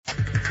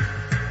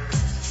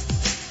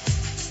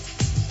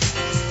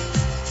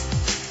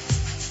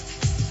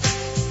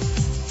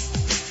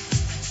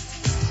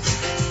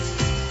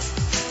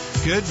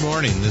Good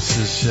morning. This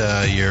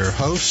is your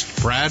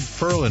host, Brad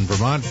Ferland,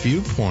 Vermont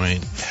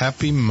Viewpoint.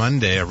 Happy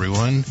Monday,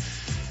 everyone.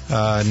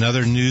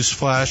 Another news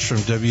flash from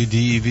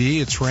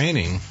WDEV. It's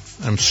raining.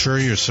 I'm sure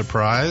you're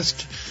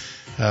surprised.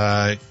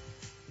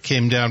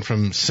 Came down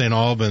from St.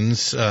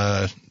 Albans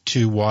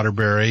to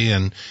Waterbury,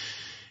 and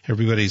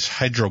everybody's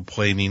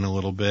hydroplaning a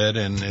little bit,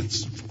 and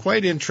it's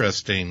quite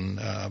interesting,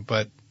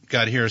 but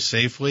got here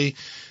safely.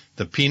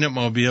 The Peanut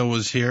Mobile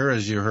was here,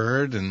 as you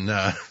heard, and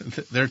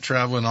they're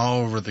traveling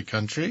all over the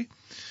country.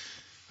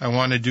 I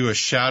want to do a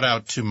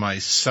shout-out to my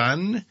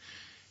son.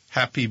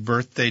 Happy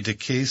birthday to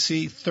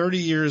Casey, 30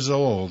 years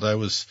old. I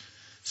was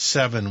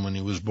 7 when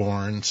he was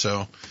born,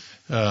 so,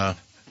 well,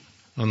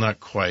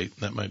 not quite.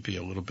 That might be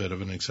a little bit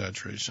of an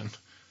exaggeration.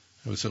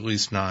 I was at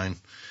least 9.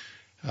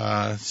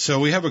 So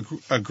we have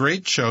a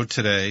great show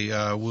today.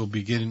 We'll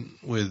begin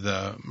with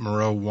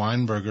Miro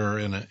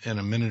Weinberger in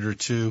a minute or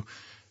two.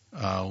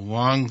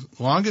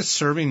 Longest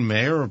serving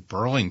mayor of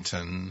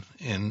Burlington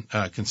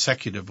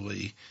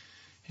consecutively,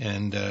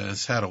 and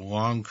has had a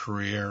long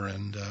career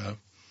and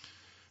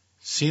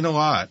seen a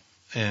lot,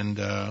 and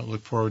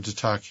look forward to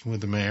talking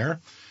with the mayor.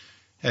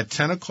 At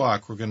 10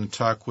 o'clock, we're going to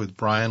talk with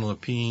Brian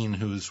Lapine,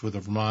 who's with the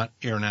Vermont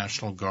Air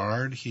National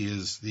Guard. He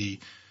is the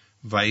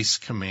vice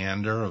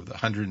commander of the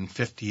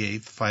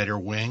 158th Fighter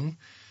Wing.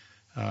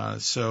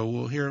 So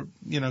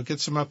we'll get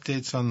some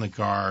updates on the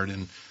Guard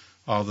and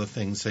all the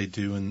things they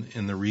do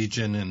in the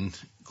region and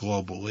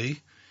globally.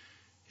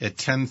 At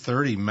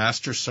 10:30,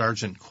 Master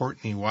Sergeant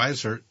Courtney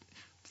Weiser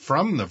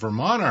from the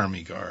Vermont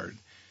Army Guard,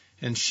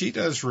 and she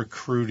does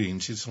recruiting.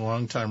 She's a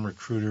longtime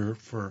recruiter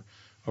for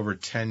over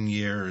 10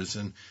 years,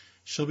 and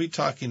she'll be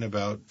talking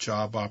about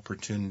job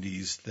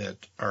opportunities that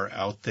are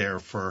out there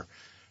for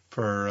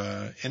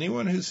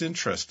anyone who's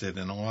interested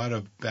in a lot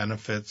of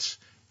benefits,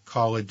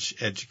 college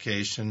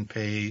education,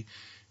 pay,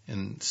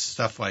 and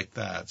stuff like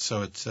that.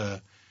 So it's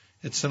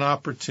an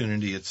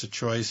opportunity. It's a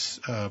choice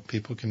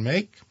people can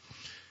make,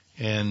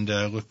 and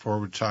look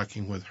forward to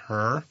talking with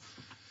her.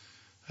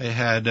 I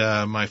had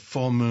my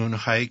full moon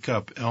hike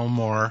up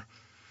Elmore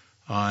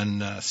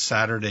on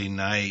Saturday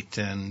night,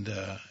 and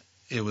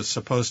it was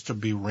supposed to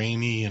be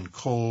rainy and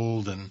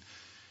cold, and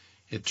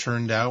it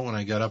turned out when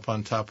I got up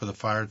on top of the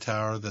fire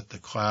tower that the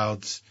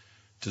clouds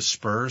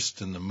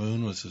dispersed and the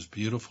moon was as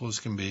beautiful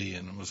as can be,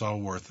 and it was all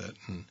worth it.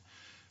 And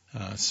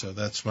so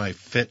that's my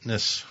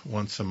fitness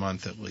once a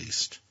month at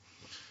least.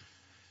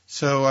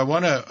 So I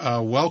want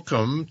to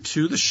welcome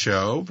to the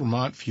show,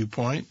 Vermont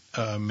Viewpoint,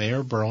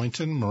 Mayor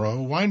Burlington, Miro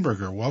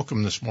Weinberger.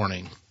 Welcome this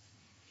morning.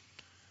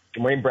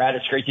 Good morning, Brad.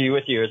 It's great to be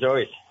with you, as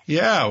always.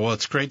 Yeah, well,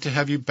 it's great to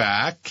have you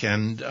back,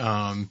 and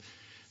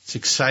it's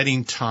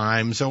exciting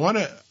times. I want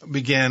to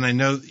begin. I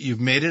know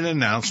you've made an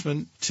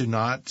announcement to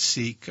not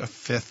seek a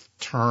 5th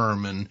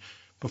term, and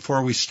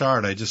before we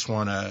start, I just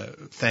want to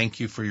thank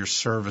you for your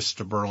service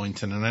to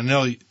Burlington. And I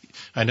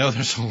know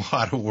there's a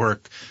lot of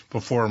work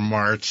before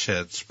March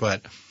hits,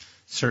 but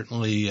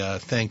certainly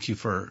thank you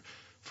for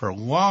a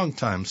long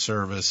time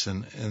service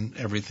and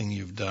everything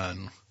you've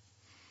done.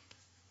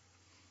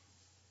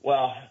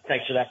 Well,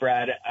 thanks for that,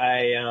 Brad.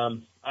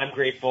 I'm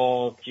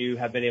grateful to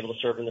have been able to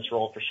serve in this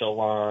role for so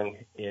long.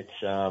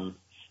 It's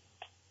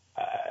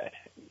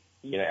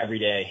every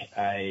day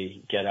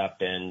I get up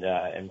and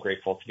am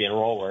grateful to be in a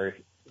role where,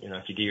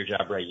 if you do your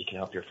job right, you can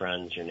help your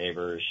friends, your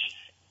neighbors,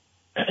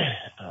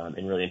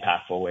 in really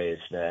impactful ways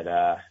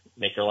that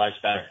make their lives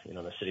better.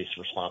 The city's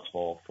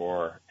responsible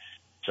for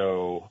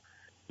so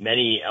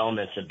many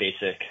elements of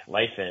basic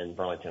life in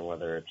Burlington,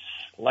 whether it's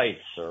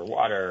lights or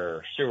water,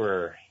 or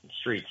sewer,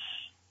 streets,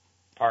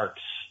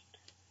 parks,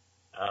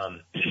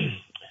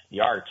 the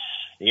arts,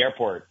 the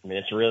airport. I mean,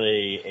 it's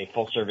really a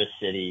full-service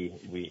city,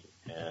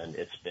 and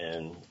it's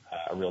been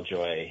a real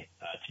joy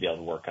to be able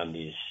to work on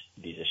these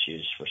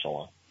issues for so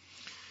long.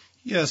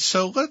 Yeah,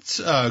 so let's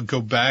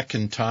go back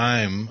in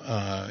time.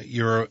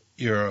 You're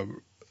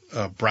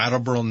a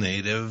Brattleboro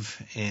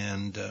native,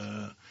 and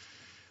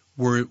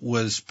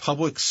was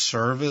public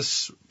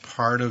service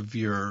part of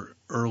your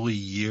early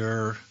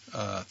year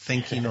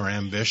thinking or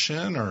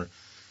ambition, or?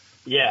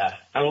 Yeah,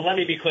 let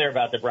me be clear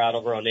about the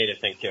Brattleboro native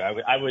thing too. I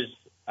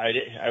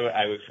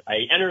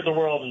entered the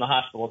world in the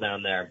hospital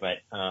down there, but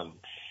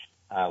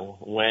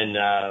when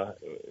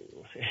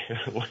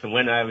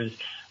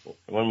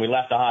we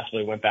left the hospital,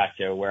 we went back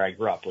to where I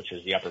grew up, which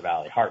was the Upper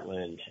Valley,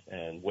 Heartland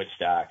and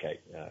Woodstock.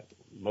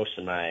 Most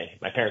of my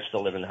parents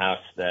still live in the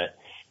house that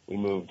we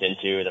moved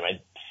into. That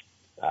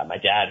my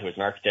dad, who was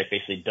an architect,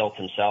 basically built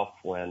himself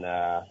when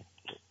I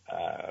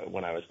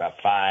was about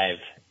 5,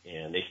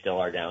 and they still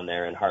are down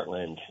there in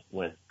Heartland.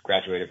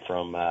 Graduated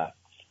from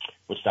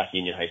Woodstock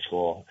Union High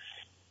School,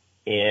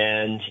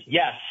 and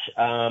yes,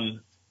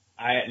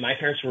 my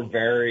parents were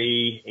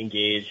very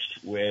engaged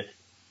with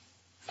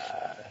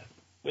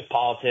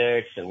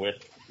politics and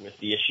with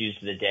the issues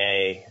of the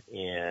day,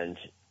 and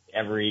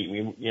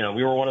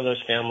we were one of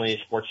those families,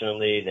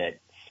 fortunately, that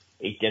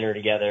ate dinner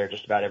together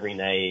just about every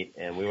night,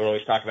 and we would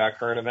always talk about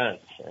current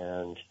events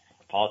and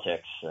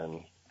politics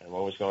and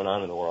what was going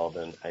on in the world.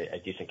 And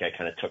I do think I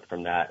kind of took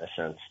from that a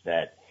sense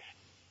that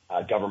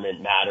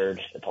government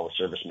mattered, the public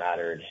service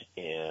mattered,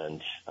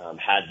 and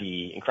had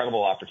the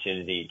incredible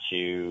opportunity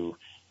to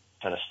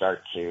kind of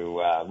start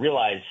to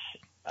realize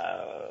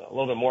a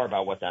little bit more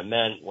about what that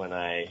meant when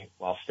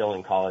while still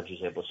in college,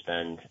 was able to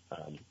spend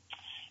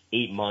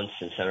 8 months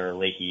in Senator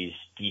Leahy's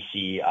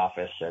D.C.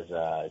 office as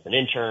an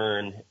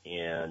intern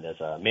and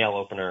as a mail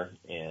opener,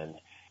 and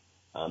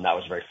that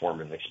was a very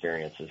formative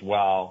experience as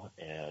well.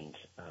 And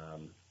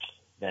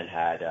then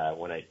had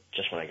when I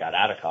got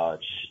out of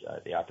college,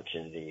 the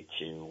opportunity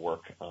to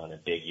work on a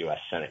big U.S.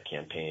 Senate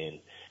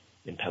campaign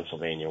in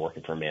Pennsylvania,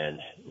 working for a man,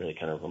 really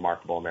kind of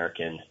remarkable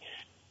American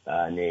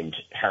named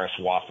Harris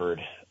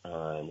Wofford,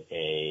 on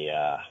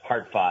a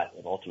hard-fought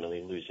and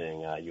ultimately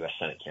losing U.S.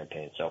 Senate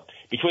campaign. So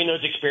between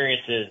those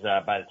experiences,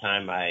 by the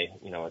time I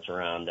was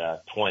around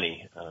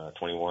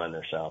 21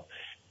 or so,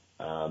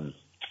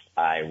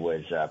 I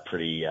was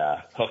pretty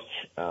hooked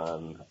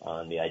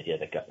on the idea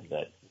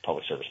that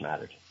public service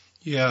mattered.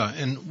 Yeah,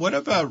 and what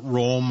about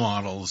role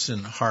models in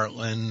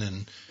Heartland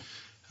and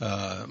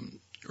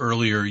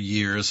earlier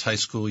years, high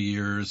school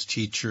years,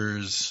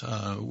 teachers?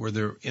 Were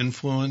there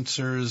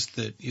influencers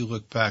that you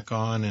look back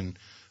on and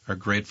are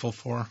grateful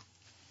for?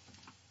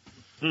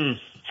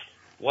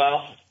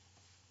 Well,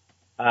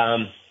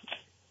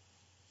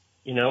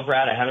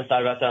 Brad, I haven't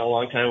thought about that in a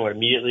long time. What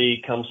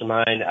immediately comes to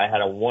mind, I had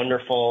a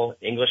wonderful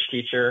English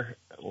teacher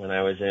when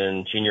I was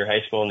in junior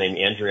high school named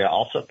Andrea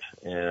Alsop,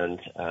 and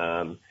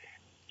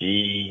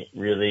she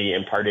really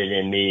imparted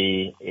in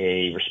me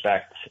a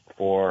respect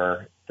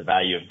for the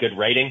value of good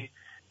writing.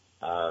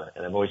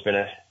 And I've always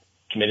been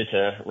committed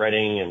to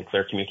writing and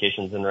clear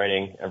communications in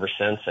writing ever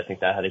since. I think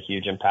that had a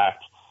huge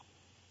impact.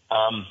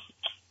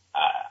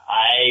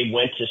 I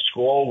went to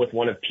school with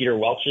one of Peter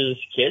Welch's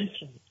kids,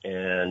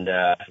 and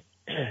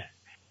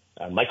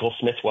Michael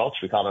Smith Welch.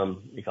 We called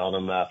him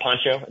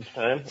Poncho at the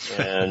time,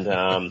 and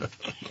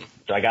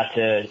so I got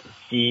to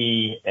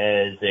see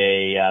as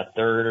a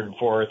third,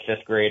 fourth,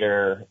 fifth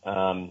grader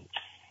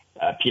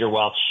Peter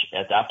Welch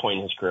at that point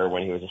in his career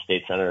when he was a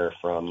state senator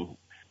from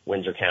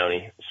Windsor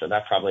County. So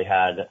that probably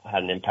had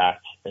an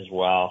impact as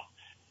well.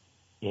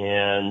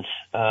 And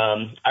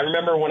I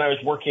remember when I was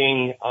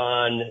working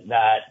on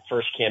that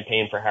first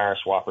campaign for Harris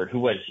Wofford, who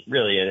was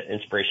really an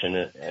inspiration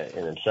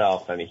in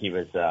himself. I mean, he's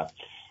a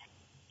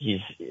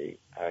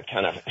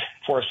kind of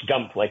Forrest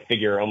Gump-like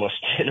figure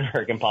almost in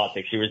American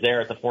politics. He was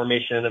there at the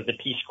formation of the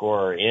Peace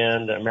Corps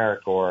and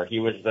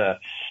AmeriCorps.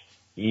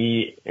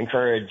 He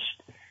encouraged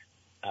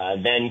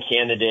then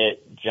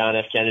candidate John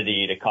F.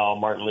 Kennedy to call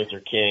Martin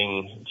Luther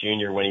King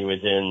Jr. when he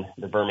was in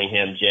the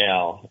Birmingham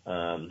jail.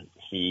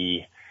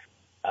 He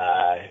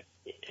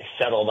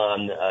settled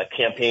on a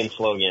campaign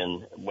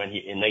slogan in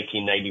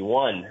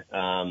 1991.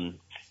 I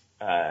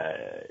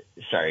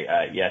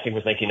think it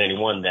was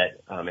 1991 that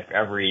if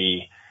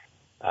every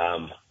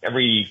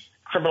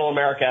criminal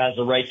America has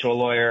the right to a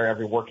lawyer,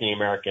 every working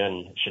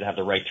American should have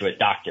the right to a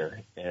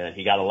doctor. And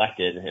he got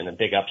elected in a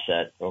big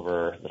upset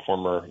over the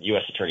former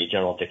U.S. Attorney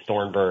General Dick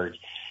Thornburgh.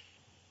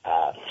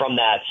 From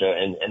that,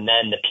 and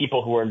then the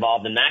people who were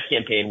involved in that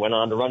campaign went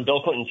on to run Bill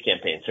Clinton's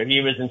campaign. So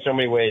he was in so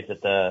many ways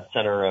at the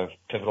center of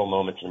pivotal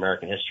moments in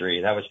American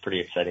history. That was pretty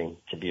exciting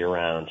to be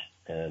around,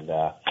 and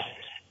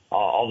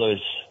all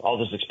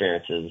those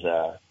experiences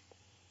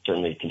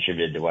certainly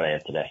contributed to what I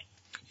have today.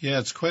 Yeah,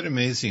 it's quite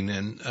amazing.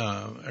 And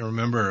I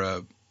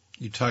remember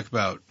you talk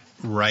about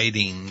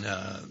writing.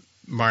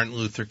 Martin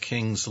Luther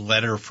King's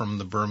letter from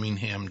the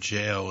Birmingham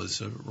jail is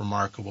a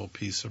remarkable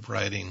piece of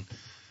writing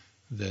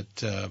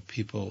that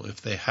people,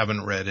 if they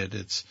haven't read it,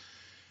 it's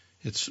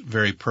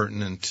very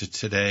pertinent to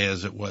today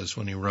as it was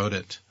when he wrote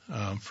it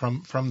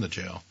from the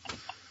jail.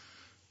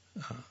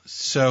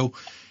 So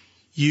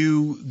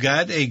you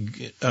got a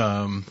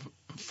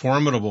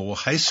formidable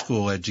high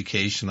school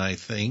education, I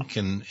think,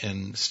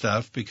 and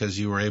stuff, because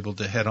you were able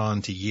to head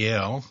on to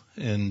Yale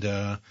and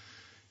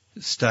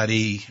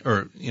study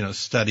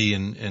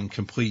and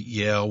complete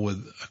Yale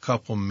with a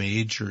couple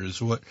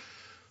majors.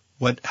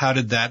 How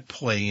did that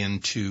play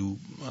into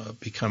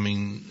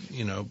becoming,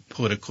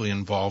 politically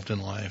involved in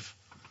life?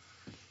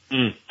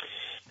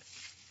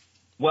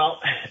 Well,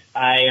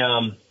 I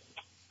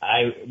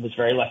was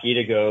very lucky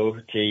to go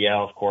to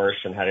Yale, of course,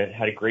 and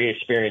had a great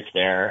experience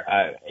there.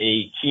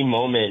 A key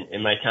moment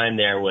in my time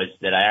there was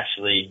that I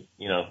actually,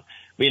 we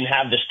didn't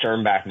have this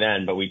term back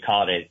then, but we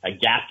call it a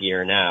gap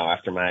year now.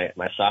 After my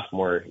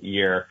sophomore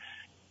year,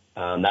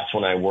 that's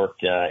when I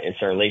worked in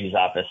Senator Leahy's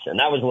office, and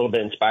that was a little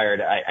bit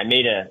inspired.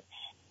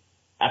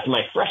 After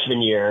my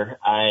freshman year,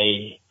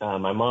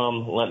 my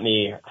mom lent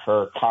me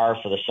her car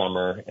for the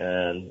summer,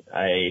 and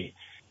I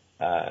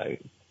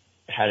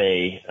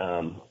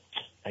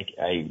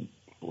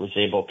was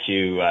able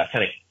to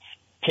kind of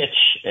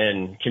pitch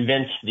and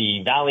convince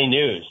the Valley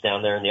News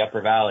down there in the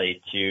Upper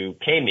Valley to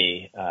pay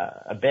me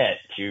a bit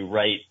to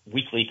write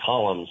weekly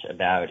columns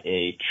about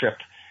a trip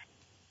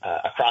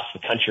across the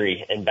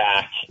country and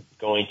back,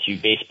 going to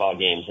baseball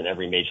games in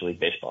every Major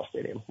League Baseball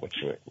stadium,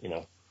 which,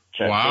 wow.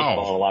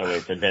 Baseball in a lot of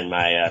ways had been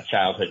my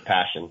childhood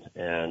passion.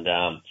 And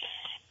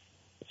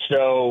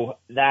so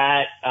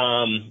that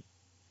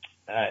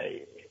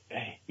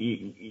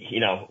you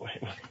know,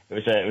 it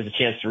was a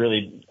chance to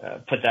really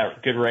put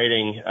that good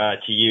writing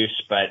to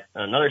use. But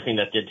another thing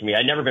that did to me,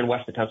 I'd never been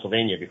west of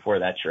Pennsylvania before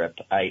that trip.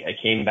 I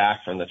came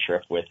back from the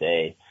trip with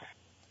a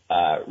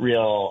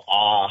real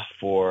awe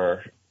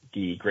for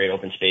the great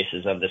open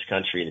spaces of this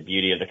country, the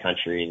beauty of the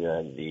country,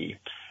 the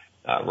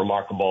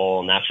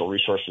remarkable natural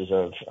resources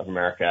of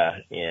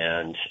America,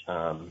 and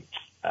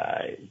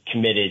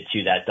committed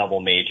to that double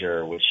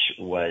major, which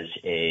was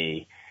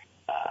the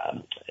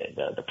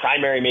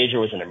primary major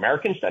was in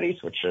American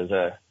Studies, which was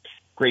a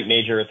great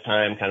major at the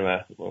time.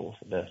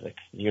 The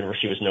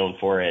university was known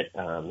for it.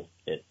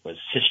 It was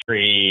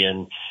history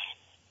and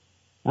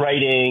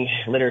writing,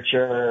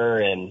 literature,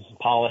 and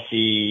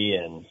policy,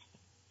 and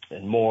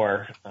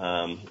more.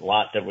 A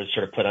lot that was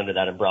sort of put under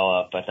that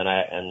umbrella. But then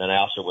I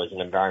also was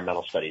an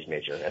environmental studies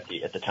major. At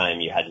the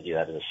time, you had to do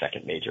that as a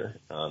second major,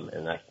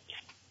 and that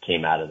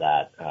came out of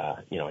that.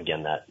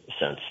 Again, that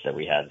sense that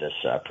we had this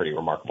pretty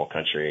remarkable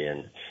country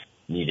and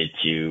needed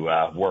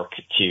to work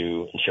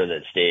to ensure that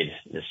it stayed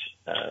this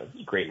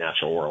great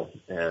natural world.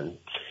 And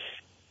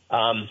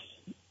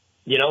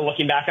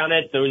looking back on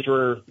it, that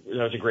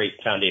was a great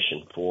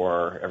foundation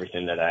for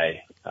everything that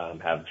I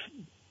have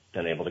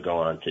been able to go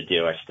on to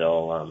do. I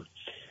still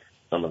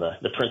some of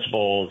the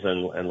principles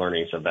and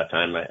learnings of that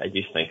time, I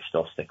do think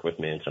still stick with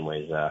me in some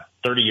ways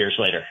 30 years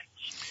later.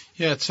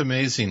 Yeah, it's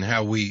amazing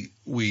how we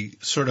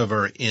sort of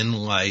are in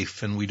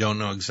life and we don't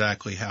know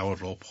exactly how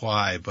it'll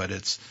apply, but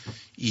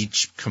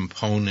each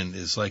component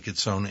is like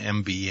its own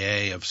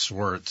MBA of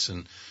sorts,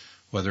 and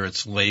whether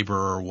it's labor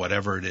or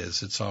whatever it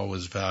is, it's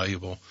always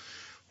valuable.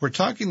 We're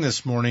talking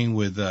this morning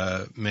with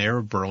Mayor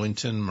of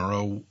Burlington,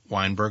 Miro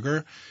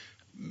Weinberger.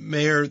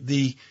 Mayor,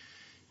 the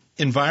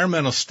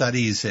environmental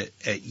studies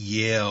at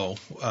Yale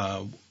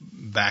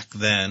back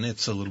then,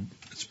 it's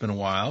been a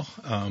while.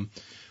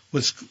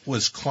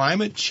 Was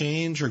climate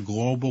change or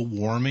global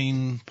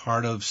warming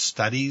part of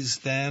studies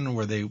then?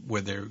 Were they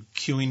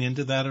cueing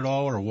into that at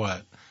all, or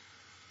what?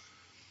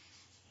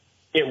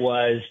 It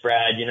was,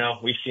 Brad.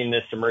 We've seen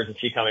this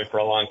emergency coming for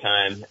a long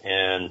time,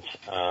 and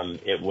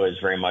it was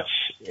very much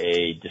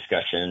a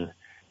discussion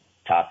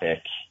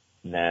topic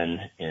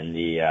then in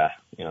the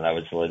that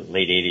was the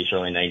late 80s,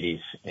 early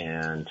 90s,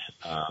 and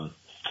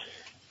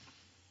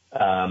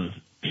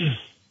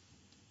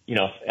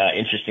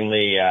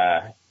interestingly,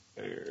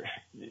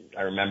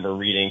 I remember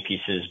reading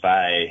pieces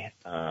by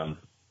a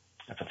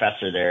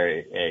professor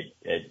there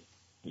at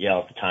Yale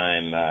at the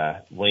time,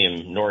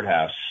 William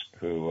Nordhaus,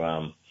 who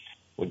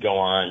would go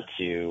on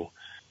to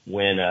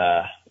win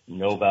a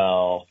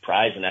Nobel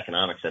Prize in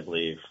economics, I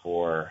believe,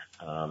 for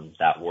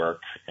that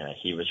work.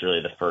 He was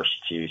really the first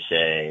to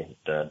say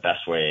the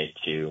best way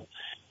to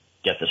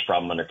get this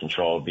problem under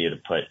control would be to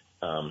put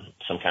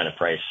some kind of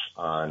price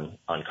on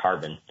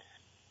carbon.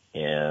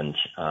 And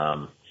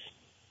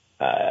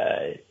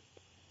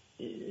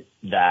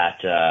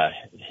that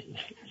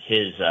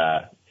his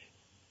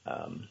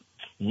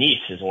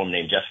niece is a woman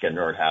named Jessica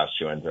Nordhaus,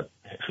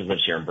 who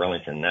lives here in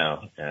Burlington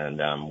now, and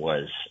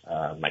was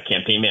my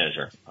campaign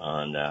manager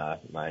on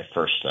my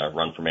first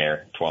run for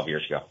mayor 12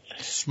 years ago.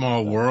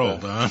 Small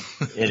world, huh?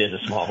 It is a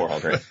small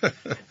world,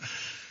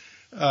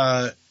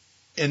 right?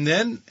 And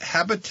then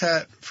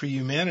Habitat for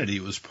Humanity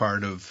was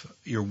part of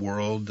your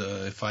world.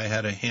 If I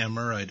had a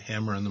hammer, I'd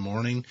hammer in the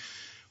morning.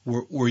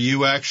 Were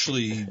you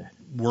actually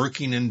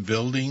working and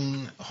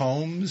building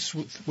homes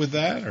with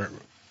that, or?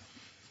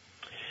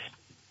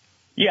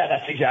 Yeah,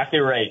 that's exactly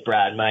right,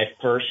 Brad.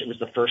 It was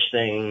the first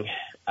thing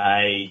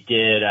I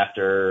did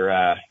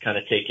after kind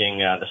of taking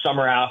the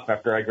summer off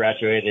after I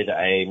graduated.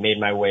 I made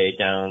my way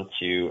down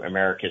to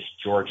Americus,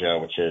 Georgia,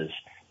 which is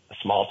a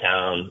small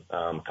town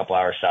a couple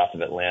hours south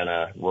of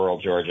Atlanta, rural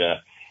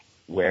Georgia,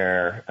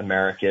 where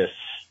where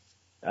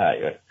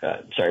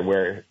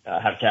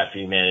Habitat for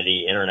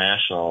Humanity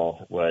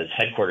International was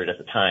headquartered at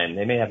the time.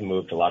 They may have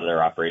moved a lot of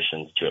their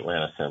operations to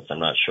Atlanta since, I'm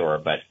not sure.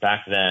 But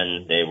back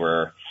then, they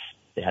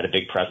had a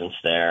big presence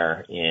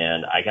there,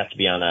 and I got to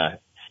be on a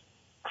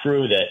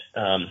crew that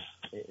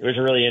it was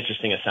a really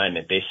interesting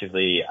assignment.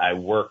 Basically, I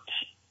worked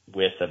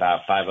with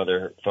about 5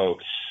 other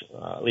folks,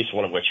 at least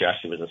one of which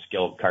actually was a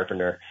skilled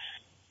carpenter,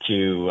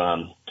 to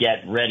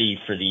get ready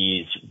for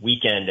these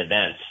weekend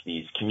events,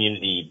 these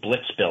community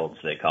blitz builds,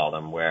 they call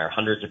them, where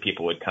hundreds of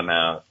people would come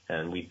out,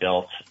 and we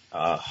built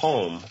a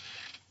home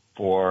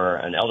for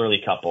an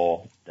elderly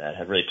couple that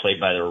had really played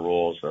by their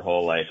rules their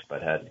whole life,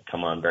 but had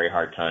come on very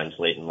hard times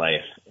late in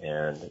life.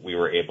 And we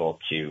were able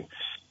to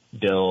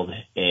build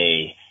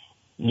a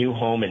new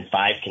home in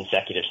 5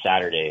 consecutive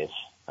Saturdays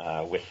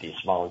with these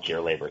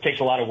volunteer labor. It takes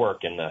a lot of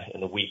work in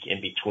the week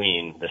in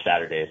between the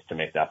Saturdays to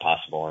make that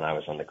possible. And I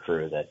was on the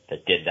crew that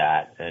did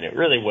that. And it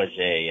really was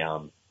it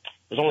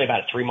was only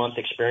about a 3-month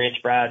experience,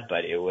 Brad,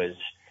 but it was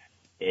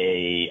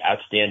a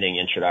outstanding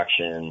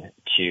introduction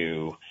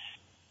to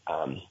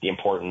the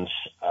importance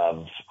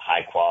of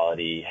high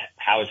quality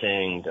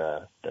housing,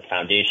 the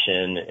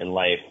foundation in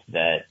life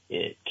that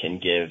it can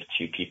give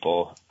to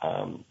people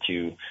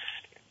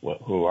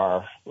who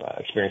are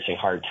experiencing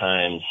hard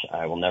times.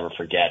 I will never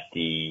forget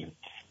the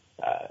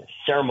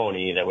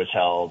ceremony that was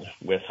held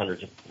with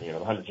hundreds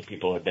of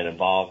people who had been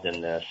involved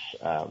in this,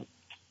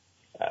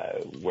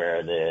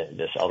 where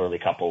this elderly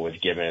couple was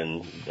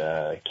given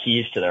the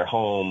keys to their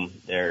home.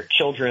 Their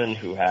children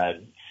who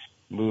had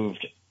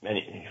moved,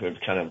 who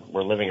had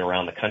were living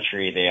around the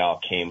country, they all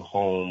came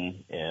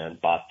home and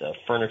bought the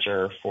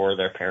furniture for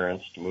their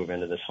parents to move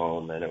into this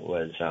home. And it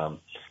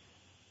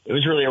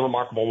was really a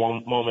remarkable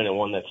moment, and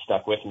one that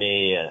stuck with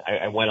me.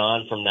 I went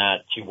on from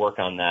that to work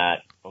on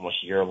that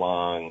almost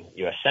year-long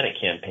U.S. Senate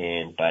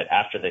campaign. But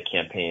after the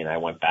campaign, I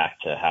went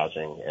back to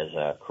housing as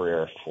a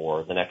career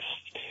for the next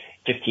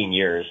 15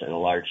 years,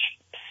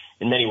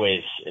 in many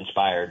ways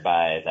inspired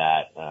by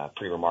that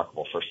pretty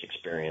remarkable first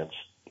experience.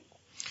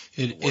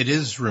 It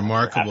is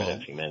remarkable.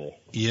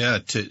 Yeah,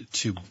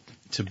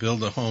 to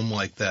build a home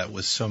like that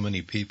with so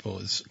many people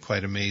is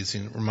quite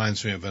amazing. It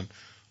reminds me of an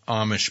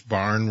Amish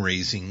barn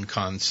raising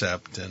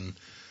concept, and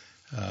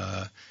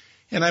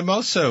I'm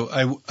also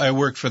I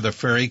worked for the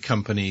ferry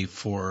company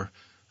for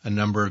a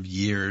number of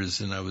years,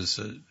 and I was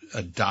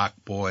a dock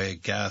boy, a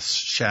gas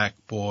shack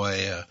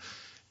boy, a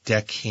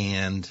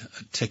deckhand,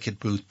 a ticket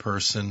booth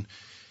person,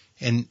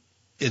 and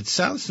it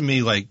sounds to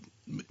me like,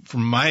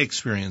 from my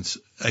experience,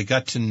 I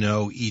got to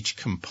know each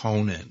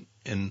component,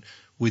 and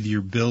with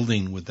your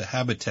building, with the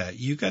habitat,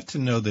 you got to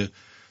know the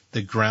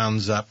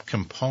grounds up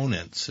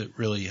components that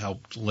really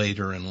helped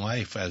later in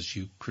life as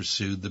you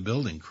pursued the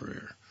building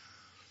career.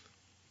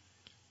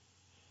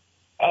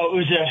 Oh,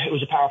 it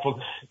was a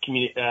powerful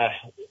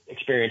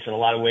experience in a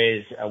lot of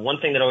ways.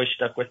 One thing that always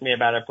stuck with me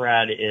about it,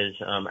 Brad, is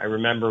I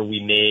remember we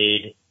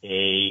made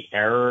a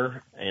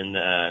error in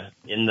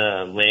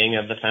the laying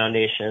of the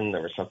foundation.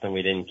 There was something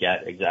we didn't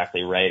get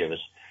exactly right. It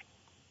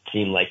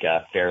seemed like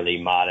a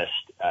fairly modest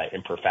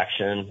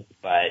imperfection,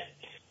 but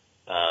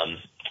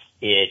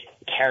it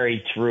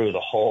carried through the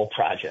whole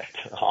project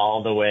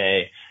all the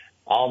way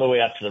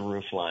up to the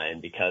roof line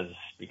because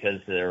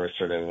there was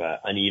sort of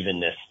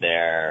unevenness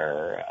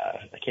there.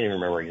 I can't even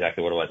remember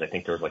exactly what it was. I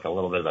think there was like a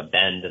little bit of a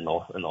bend in the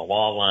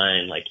wall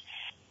line. Like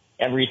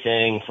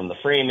everything from the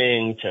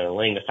framing to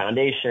laying the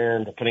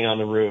foundation to putting on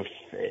the roof,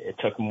 it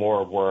took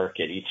more work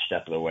at each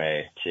step of the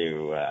way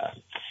to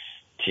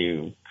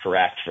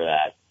correct for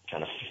that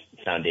kind of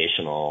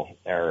foundational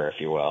error,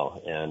 if you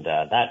will. And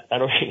that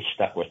always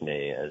stuck with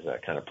me as a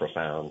kind of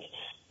profound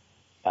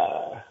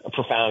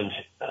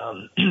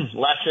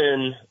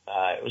lesson.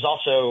 It was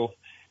also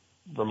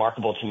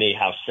remarkable to me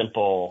how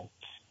simple,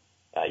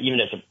 even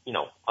as a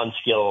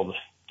unskilled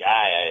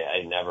guy,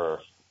 I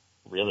never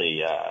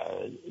really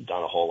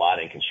done a whole lot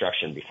in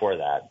construction before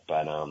that,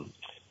 but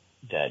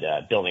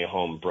that building a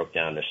home broke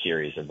down a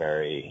series of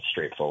very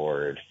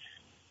straightforward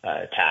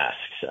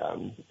tasks.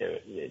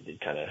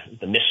 It kind of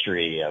the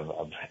mystery of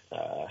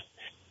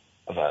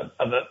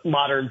a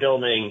modern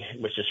building,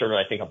 which is sort of,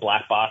 I think, a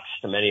black box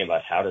to many of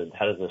us. How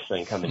does this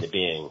thing come into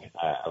being?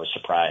 I was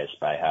surprised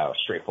by how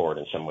straightforward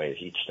in some ways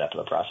each step of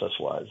the process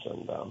was.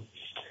 And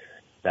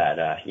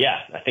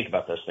I think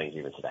about those things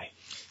even today.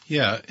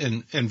 Yeah.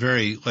 And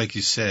very, like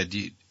you said,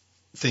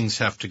 things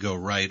have to go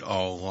right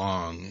all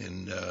along.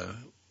 And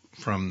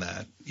from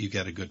that, you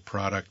get a good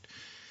product.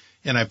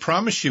 And I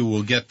promise you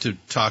we'll get to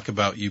talk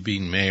about you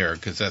being mayor,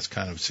 because that's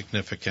kind of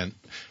significant.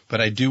 But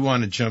I do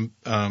want to jump.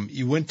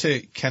 You went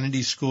to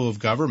Kennedy School of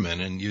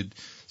Government, and you'd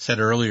said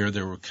earlier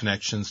there were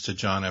connections to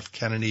John F.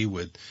 Kennedy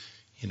with,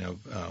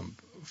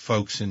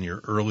 folks in your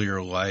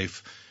earlier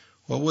life.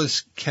 What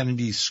was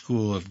Kennedy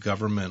School of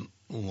Government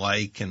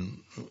like, and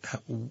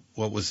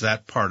what was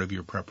that part of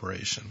your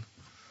preparation?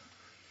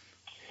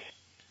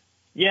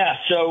 Yeah,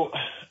 so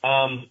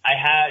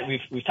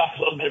we've talked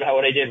a little bit about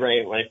what I did,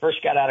 right? When I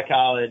first got out of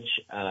college,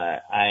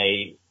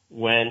 I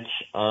went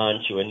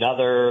on to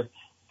another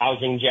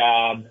housing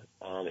job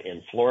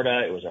in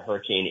Florida. It was a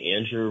Hurricane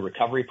Andrew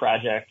recovery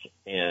project.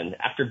 And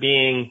after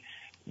being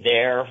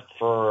there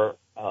for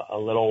a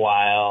little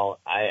while,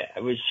 I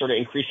was sort of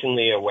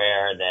increasingly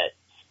aware that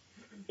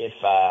if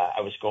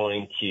I was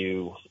going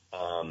to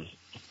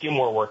do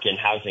more work in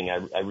housing,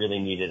 I really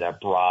needed a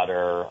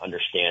broader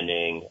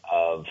understanding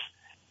of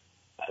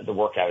the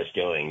work I was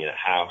doing.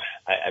 How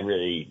I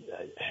really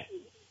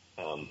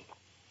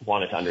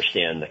wanted to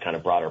understand the kind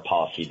of broader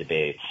policy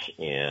debates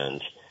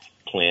and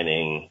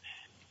planning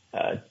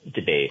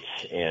debates,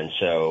 and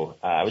so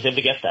I was able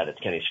to get that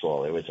at Kennedy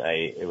School. It was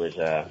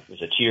a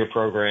 2-year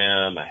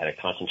program. I had a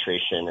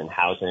concentration in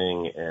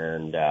housing,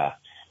 and I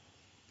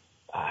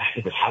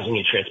think it was housing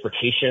and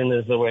transportation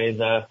is the way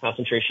the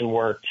concentration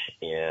worked,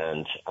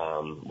 and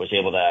was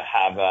able to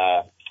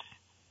have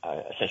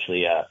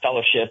essentially a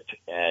fellowship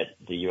at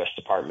the U.S.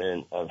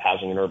 Department of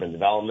Housing and Urban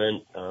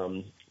Development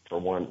for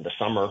the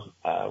summer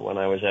when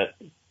I was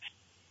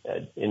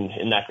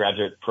in that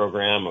graduate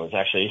program. It was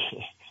actually,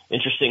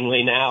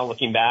 interestingly now,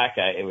 looking back,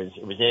 it was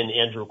in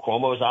Andrew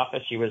Cuomo's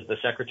office. He was the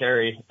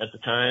secretary at the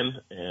time,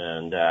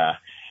 and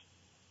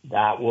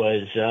that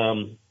was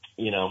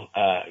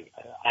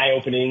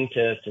eye-opening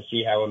to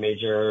see how a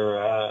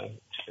major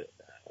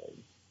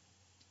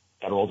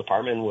federal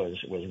department was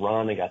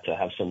run. I got to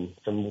have some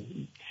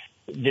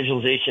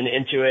visualization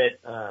into it.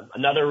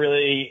 Another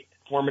really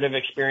formative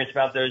experience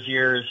about those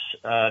years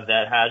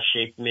that has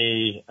shaped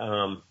me,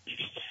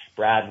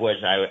 Brad,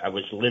 was I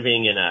was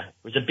living it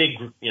was a big,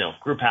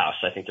 group house.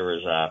 I think there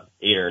was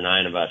 8 or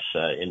 9 of us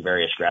in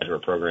various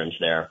graduate programs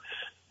there.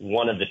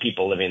 One of the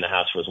people living in the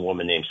house was a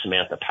woman named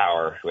Samantha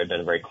Power, who had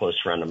been a very close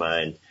friend of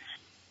mine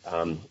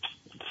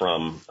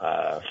from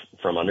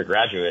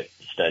undergraduate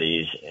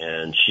studies,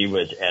 and she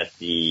was at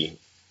the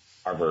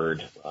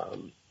Harvard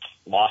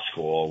Law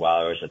School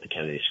while I was at the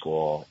Kennedy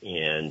School,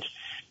 and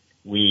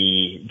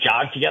we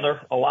jogged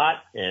together a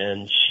lot,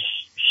 and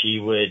she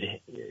was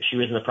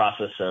in the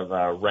process of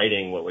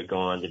writing what would go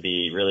on to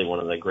be really one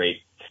of the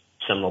great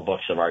seminal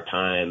books of our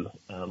time,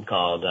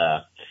 called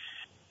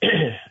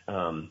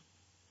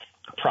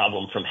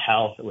Problem from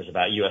Hell. It was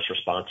about U.S.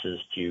 responses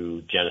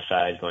to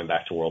genocide going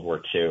back to World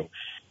War II.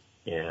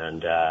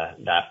 And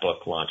that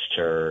book launched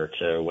her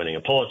to winning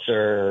a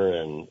Pulitzer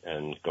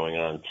and going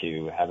on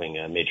to having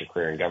a major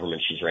career in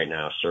government. She's right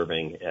now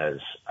serving as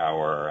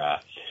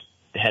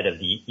the head of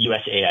the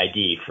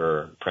USAID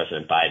for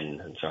President Biden,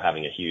 and so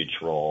having a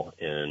huge role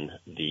in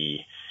the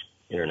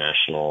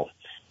international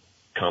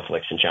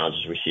conflicts and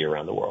challenges we see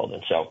around the world.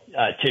 And so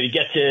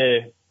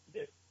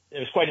it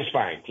was quite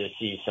inspiring to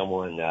see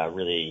someone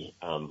really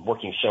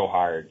working so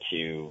hard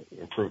to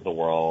improve the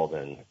world,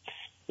 and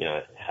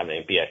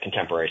having be a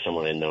contemporary,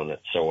 someone I'd known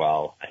it so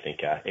well, I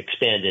think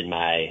expanded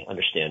my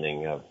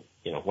understanding of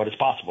what is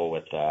possible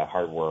with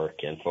hard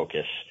work and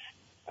focus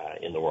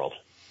in the world.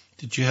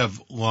 Did you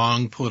have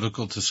long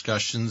political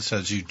discussions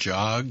as you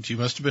jogged? You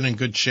must have been in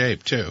good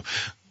shape too.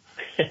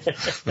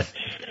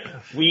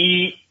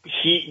 We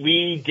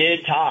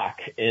did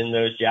talk in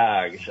those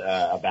jogs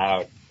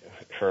about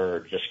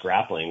her just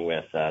grappling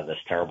with this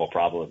terrible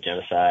problem of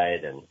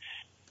genocide, and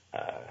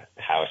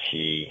how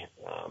she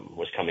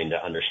was coming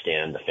to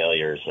understand the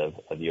failures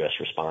of U.S.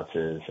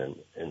 responses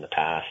in the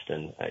past.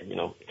 And,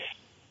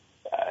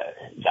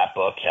 that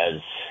book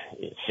has,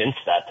 since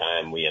that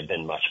time, we have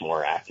been much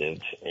more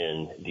active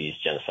in these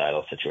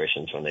genocidal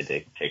situations when they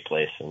take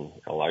place. And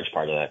a large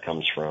part of that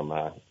comes from,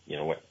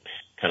 what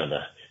kind of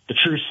the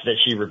truths that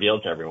she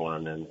revealed to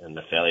everyone and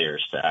the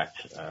failures to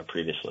act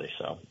previously.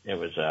 So it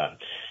was,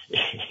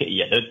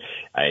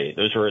 it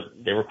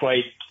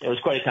was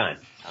quite a time.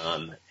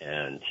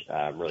 And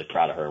I'm really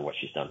proud of her and what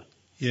she's done.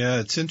 Yeah,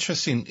 it's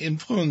interesting.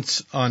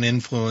 Influence on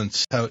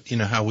influence,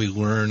 how we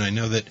learn. I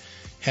know that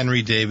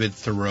Henry David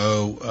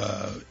Thoreau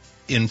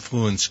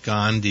influenced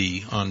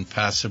Gandhi on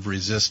passive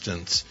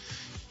resistance.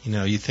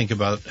 You think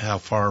about how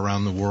far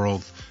around the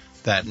world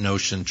that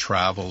notion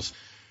travels.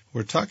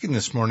 We're talking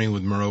this morning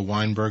with Miro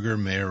Weinberger,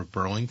 Mayor of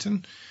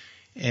Burlington.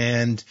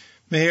 And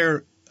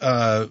Mayor,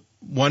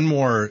 one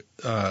more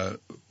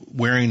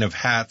wearing of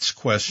hats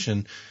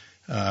question.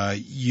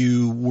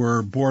 You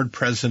were board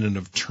president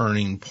of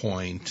Turning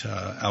Point,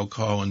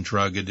 alcohol and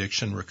drug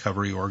addiction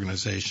recovery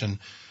organization.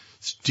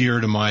 It's dear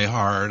to my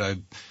heart. I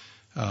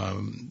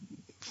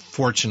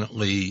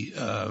fortunately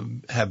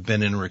have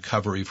been in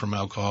recovery from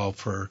alcohol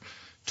for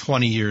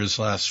 20 years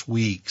last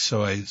week,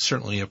 so I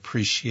certainly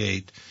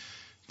appreciate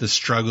the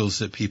struggles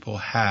that people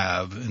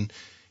have.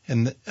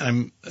 And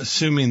I'm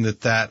assuming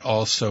that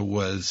also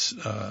was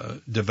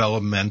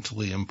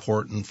developmentally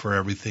important for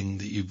everything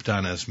that you've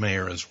done as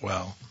mayor as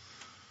well.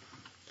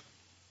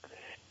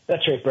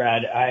 That's right,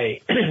 Brad.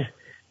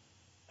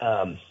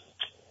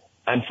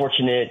 I'm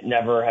fortunate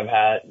never have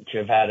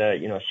had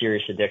a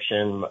serious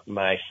addiction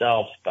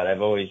myself, but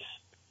I've always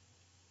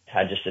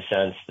had just a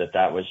sense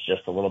that was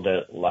just a little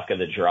bit luck of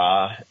the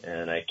draw,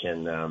 and I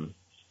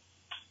can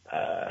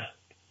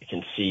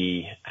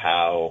see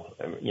how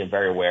I'm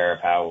very aware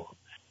of how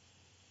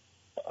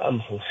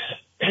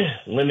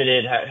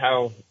limited,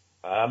 how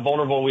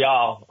vulnerable we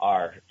all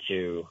are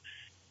to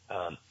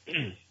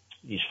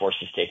these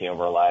forces taking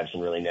over our lives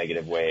in really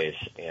negative ways.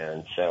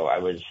 And so I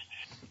was,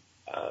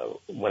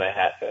 when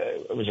I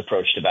was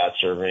approached about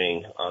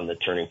serving on the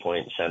Turning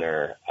Point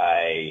Center,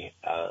 I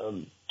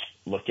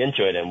looked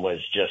into it and was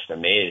just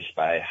amazed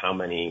by how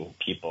many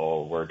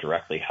people were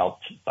directly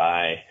helped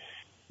by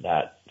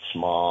that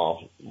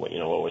small, what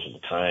was at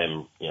the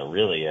time,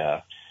 really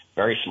a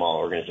very small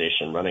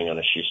organization running on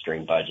a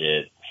shoestring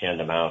budget, hand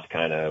to mouth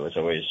kind of. It was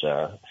always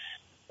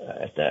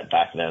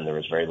back then there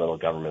was very little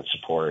government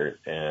support,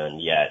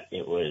 and yet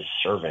it was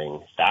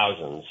serving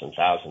thousands and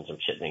thousands of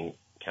Chittenden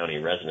County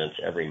residents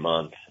every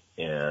month.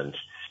 And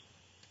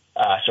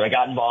so I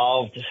got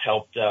involved,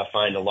 helped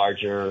find a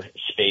larger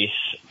space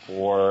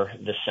for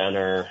the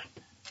center,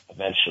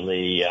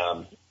 eventually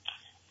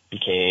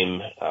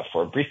became,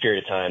 for a brief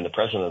period of time, the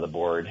president of the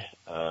board,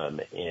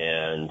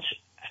 and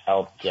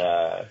helped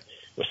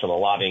with some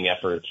lobbying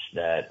efforts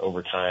that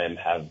over time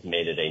have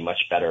made it a much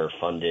better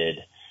funded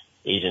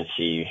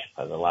agency.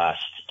 The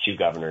last 2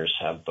 governors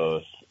have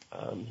both,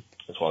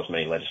 as well as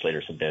many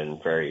legislators, have been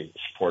very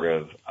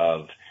supportive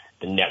of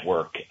the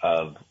network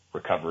of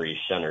recovery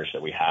centers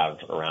that we have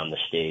around the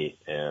state,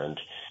 and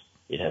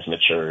it has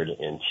matured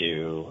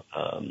into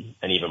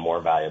an even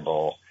more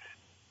valuable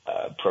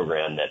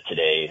program that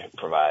today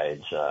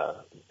provides,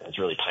 has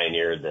really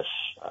pioneered this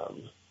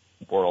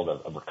world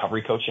of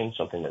recovery coaching,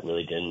 something that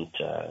really didn't,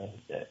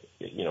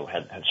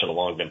 had sort of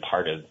long been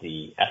part of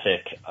the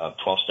ethic of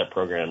 12-step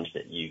programs,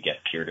 that you get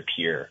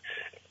peer-to-peer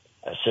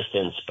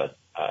assistance, but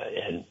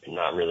it had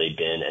not really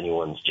been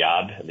anyone's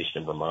job, at least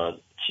in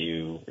Vermont,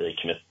 to really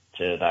commit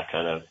to that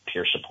kind of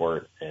peer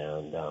support.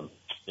 And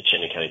the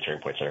Chittenden County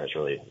Turning Point Center has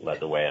really led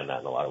the way on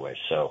that in a lot of ways.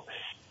 So,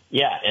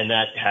 yeah, and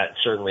that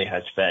certainly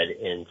has fed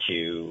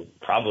into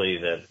probably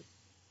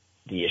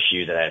the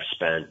issue that I've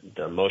spent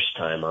the most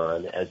time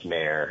on as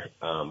mayor,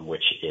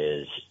 which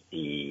is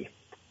the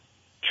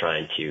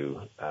trying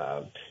to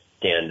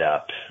stand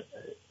up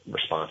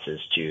responses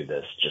to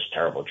this just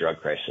terrible drug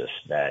crisis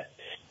that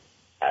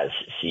has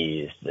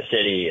seized the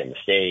city and the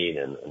state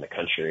and the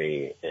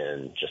country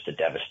in just a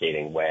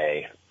devastating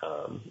way.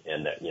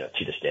 And that,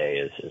 to this day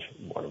is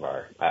one of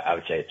our, I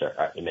would say it's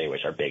in many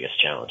ways our biggest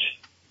challenge.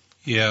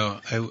 Yeah,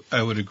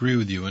 I would agree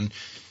with you. And,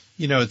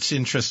 it's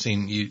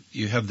interesting.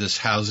 You have this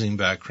housing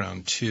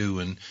background too.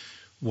 And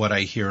what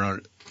I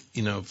hear,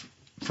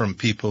 from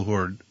people who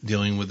are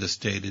dealing with this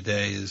day to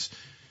day is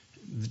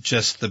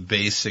just the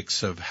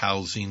basics of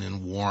housing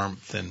and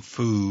warmth and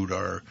food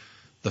are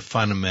the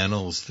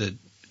fundamentals that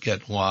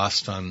get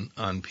lost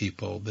on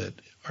people that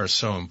are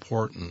so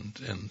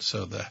important. And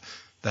so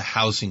the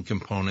housing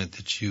component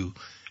that you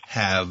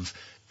have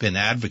been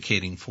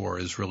advocating for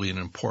is really an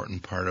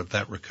important part of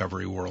that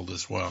recovery world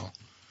as well.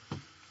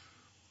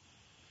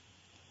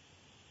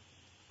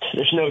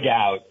 There's no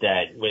doubt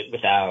that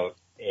without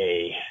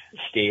a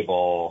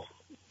stable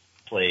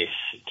place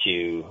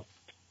to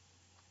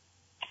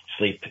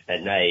sleep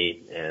at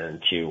night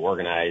and to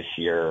organize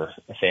your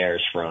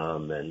affairs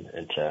from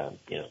and to,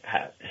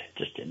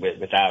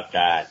 without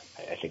that,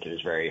 I think it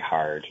is very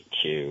hard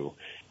to,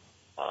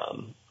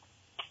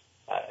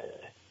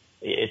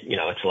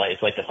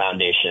 it's like the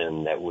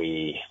foundation that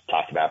we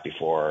talked about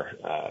before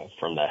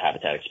from the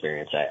Habitat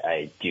experience.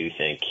 I do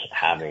think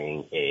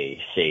having a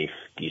safe,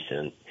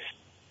 decent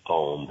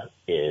home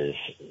is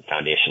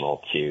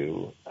foundational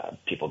to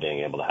people being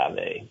able to have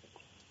a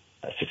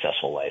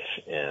successful life.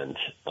 And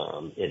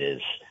it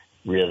is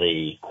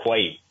really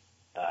quite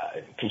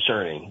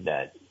concerning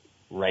that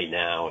right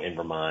now in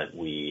Vermont,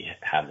 we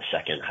have the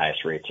second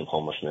highest rates of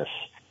homelessness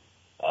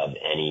of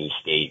any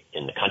state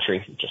in the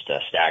country. Just a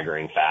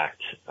staggering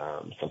fact,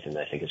 something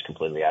that I think is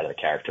completely out of the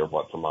character of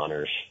what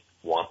Vermonters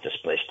want this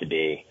place to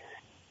be.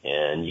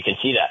 And you can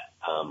see that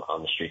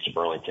on the streets of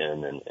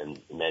Burlington and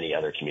many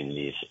other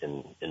communities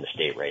in the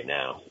state right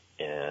now.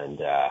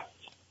 And I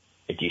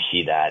do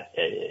see that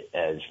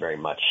as very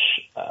much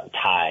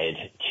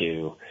tied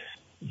to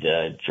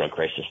the drug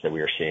crisis that we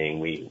are seeing.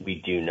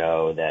 We do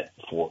know that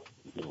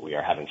we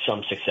are having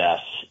some success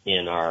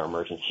in our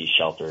emergency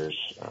shelters,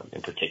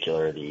 in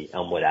particular the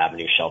Elmwood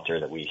Avenue shelter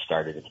that we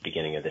started at the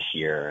beginning of this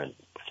year, and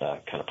with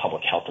a kind of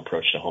public health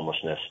approach to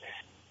homelessness.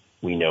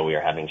 We know we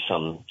are having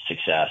some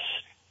success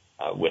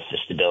with the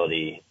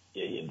stability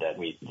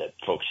that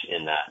folks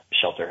in that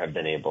shelter have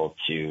been able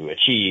to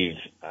achieve,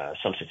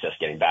 some success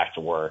getting back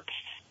to work,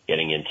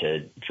 getting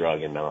into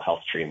drug and mental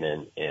health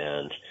treatment,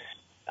 and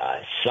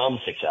some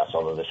success,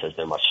 although this has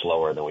been much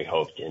slower than we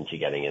hoped, into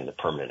getting into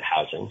permanent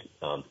housing.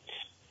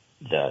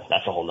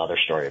 That's a whole other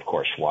story, of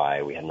course,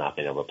 why we have not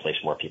been able to place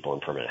more people in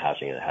permanent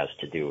housing, and it has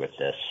to do with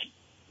this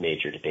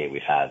major debate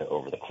we've had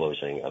over the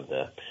closing of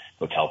the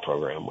hotel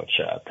program, which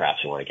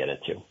perhaps we want to get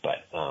into.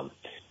 But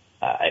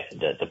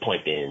the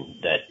point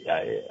being that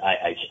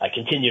I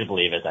continue to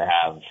believe, as I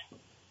have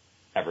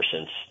ever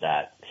since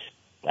that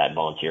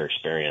volunteer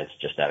experience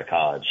just out of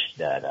college,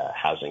 that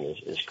housing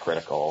is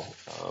critical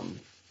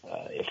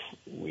if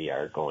we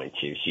are going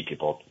to see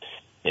people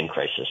in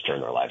crisis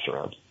turn their lives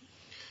around.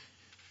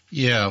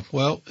 Yeah,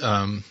 well,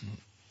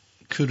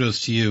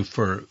 kudos to you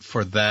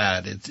for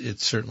that. It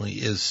certainly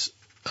is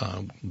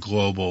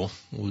global.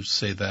 We'll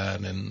say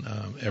that, and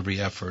every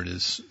effort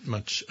is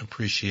much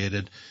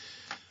appreciated.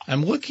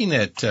 I'm looking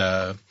at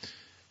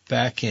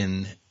back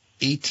in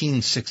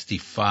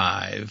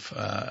 1865,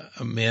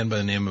 a man by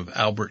the name of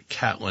Albert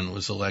Catlin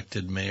was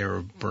elected mayor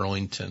of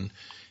Burlington,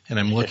 and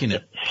I'm looking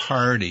at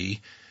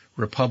party,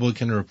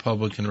 Republican,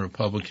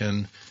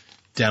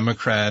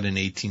 Democrat in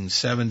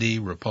 1870,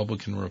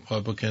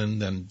 Republican,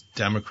 then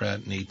Democrat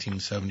in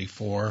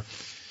 1874.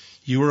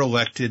 You were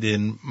elected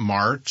in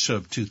March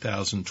of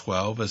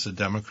 2012 as a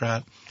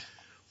Democrat.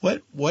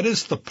 What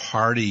is the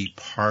party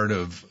part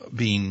of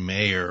being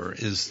mayor?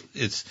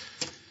 It's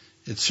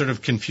sort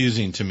of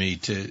confusing to me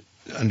to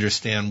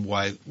understand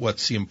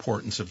what's the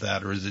importance of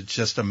that, or is it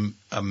just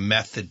a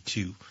method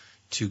to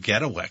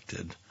get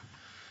elected?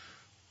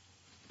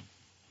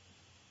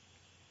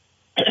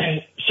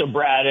 So,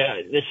 Brad,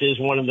 this is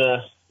one of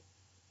the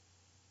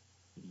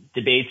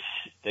debates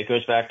that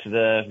goes back to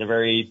the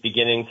very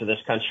beginnings of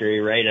this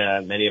country,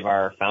 right? Many of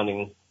our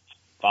founding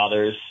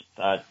fathers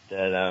thought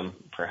that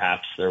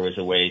perhaps there was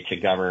a way to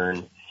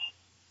govern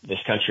this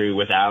country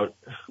without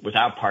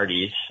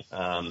parties.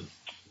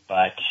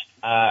 But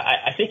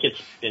I think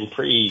it's been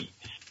pretty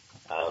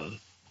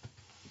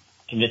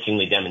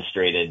convincingly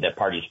demonstrated that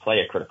parties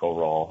play a critical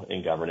role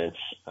in governance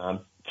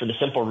for the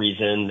simple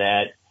reason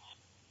that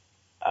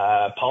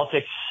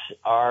politics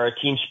are a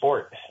team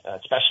sport,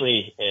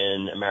 especially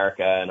in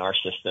America and our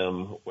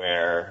system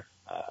where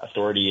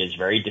authority is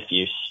very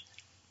diffuse.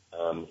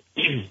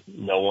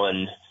 No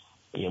one,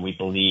 we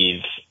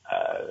believe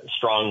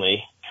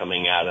strongly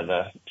coming out of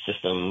the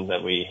system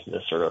that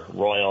the sort of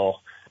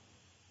royal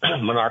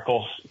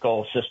monarchical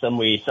system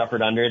we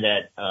suffered under,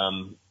 that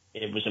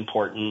it was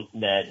important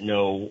that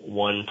no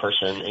one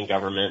person in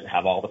government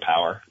have all the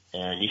power.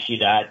 And you see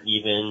that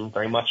even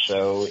very much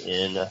so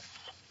in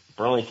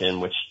Burlington,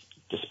 which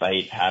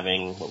despite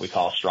having what we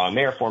call a strong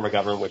mayor form of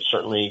government, which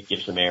certainly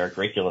gives the mayor a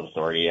great deal of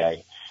authority.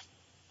 I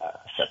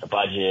set the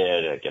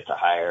budget, I get to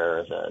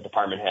hire the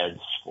department heads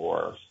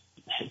for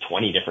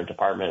 20 different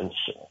departments.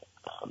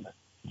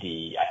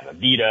 I have a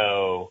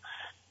veto.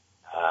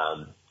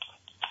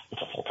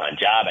 It's a full-time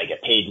job. I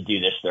get paid to do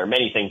this. There are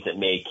many things that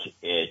make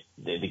it,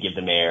 to give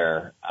the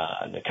mayor,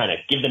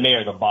 give the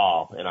mayor the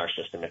ball in our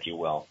system, if you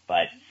will.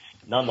 But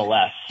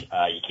nonetheless,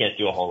 you can't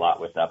do a whole lot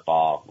with that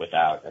ball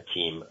without a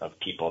team of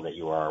people that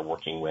you are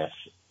working with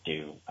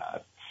to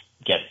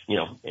get,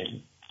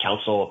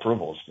 council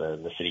approvals.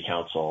 The city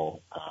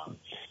council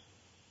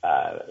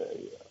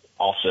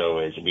also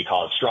is, we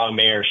call it strong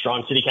mayor,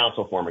 strong city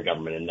council form of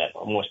government, and that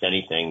almost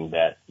anything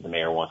that the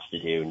mayor wants to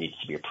do needs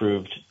to be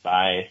approved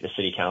by the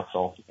city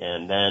council.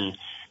 And then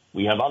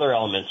we have other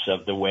elements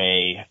of the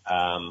way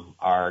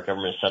our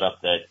government is set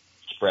up that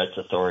spreads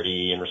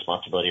authority and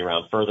responsibility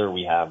around further.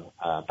 We have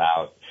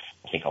about,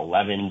 I think,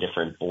 11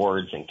 different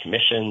boards and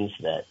commissions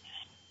that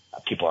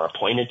people are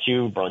appointed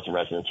to, Burlington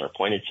residents are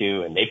appointed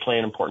to, and they play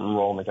an important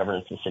role in the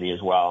governance of the city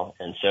as well.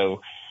 And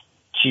so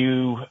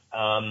to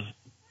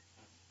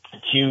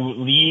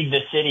lead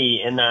the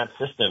city in that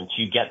system,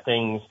 to get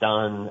things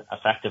done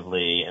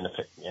effectively and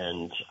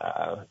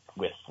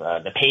with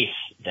the pace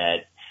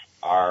that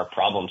our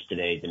problems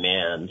today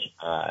demand,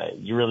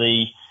 you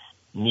really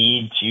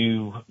need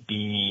to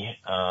be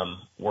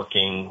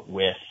working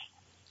with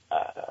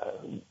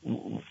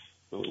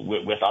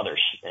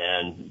others.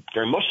 And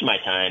during most of my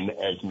time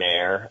as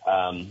mayor,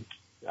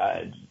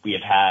 we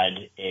have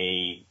had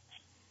a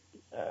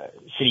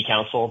city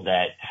council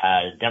that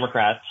has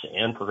Democrats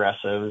and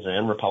progressives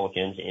and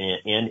Republicans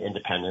and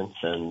independents.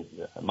 And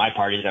my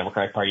party, the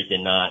Democratic Party,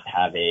 did not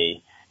have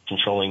a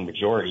controlling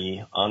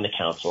majority on the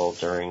council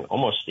during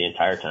almost the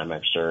entire time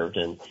I've served.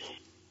 And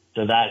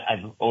so that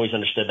I've always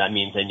understood that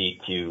means I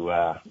need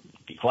to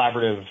be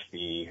collaborative,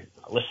 be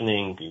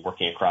listening, be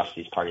working across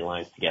these party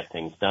lines to get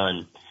things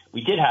done.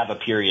 We did have a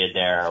period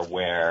there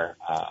where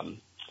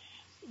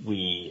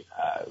we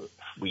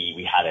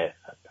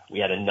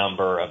had a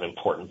number of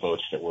important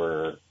votes that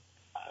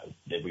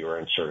we were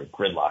in sort of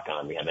gridlock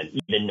on. We have an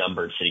even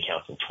numbered city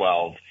council,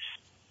 12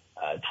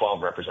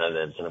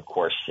 representatives, and of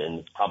course,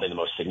 in probably the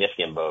most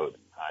significant vote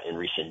in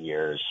recent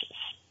years,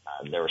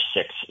 there were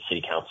 6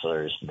 city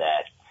councilors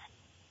that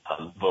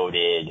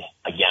voted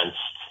against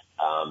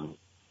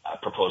a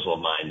proposal of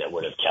mine that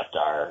would have kept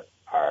our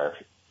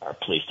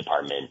police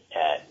department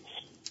at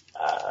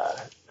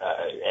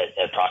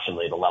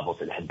approximately the levels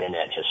it had been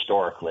at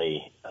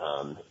historically,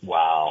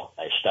 while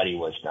a study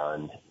was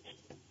done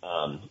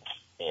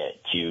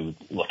to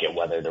look at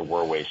whether there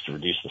were ways to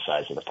reduce the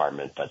size of the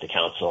department. But the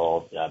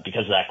council,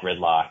 because of that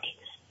gridlock,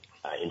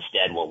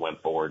 instead what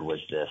went forward was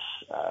this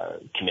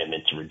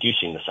commitment to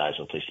reducing the size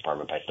of the police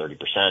department by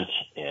 30%.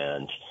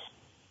 And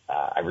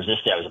I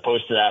resisted. I was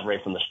opposed to that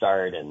right from the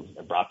start, and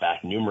brought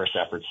back numerous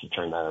efforts to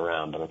turn that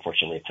around. But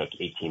unfortunately, it took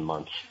 18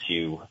 months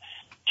to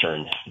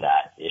turn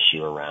that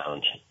issue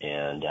around.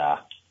 And,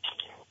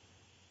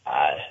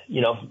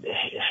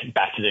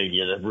 back to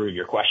the root of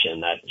your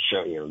question, that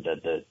show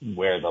that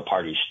where the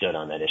party stood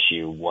on that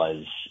issue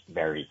was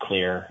very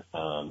clear.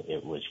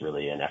 It was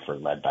really an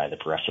effort led by the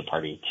Progressive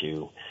Party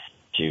to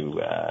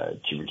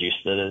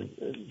reduce the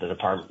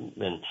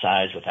department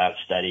size without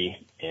study,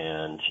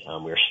 and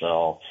we're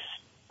still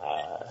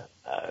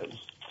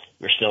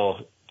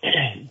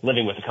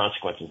living with the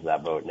consequences of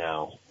that vote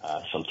now,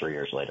 some 3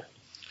 years later.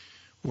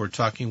 We're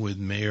talking with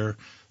Mayor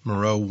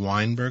Miro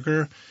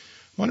Weinberger.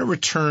 I want to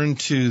return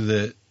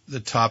to the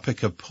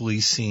topic of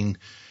policing,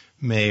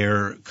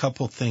 Mayor. A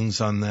couple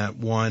things on that.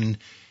 One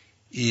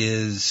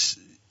is,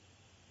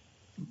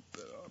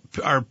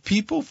 are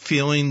people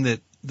feeling that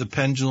the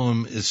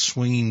pendulum is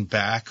swinging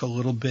back a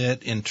little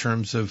bit in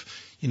terms of,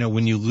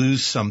 when you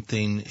lose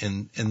something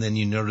and then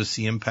you notice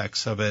the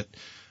impacts of it?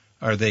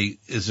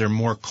 Is there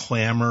more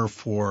clamor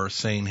for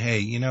saying,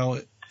 hey,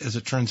 as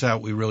it turns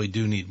out, we really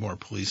do need more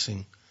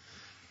policing?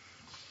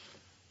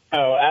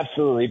 Oh,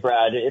 absolutely,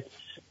 Brad. It's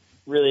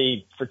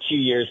really, for 2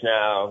 years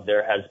now,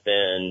 there has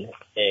been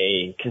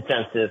a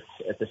consensus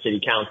at the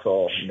city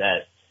council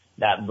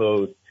that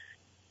vote,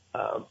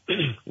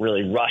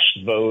 really rushed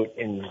vote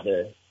in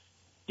the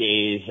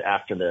days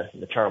after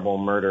the terrible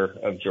murder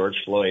of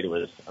George Floyd,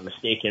 was a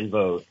mistaken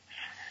vote.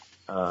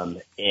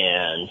 And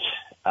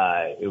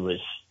it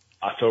was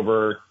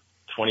October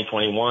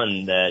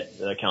 2021 that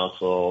the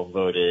council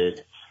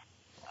voted,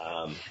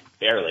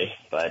 barely,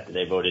 but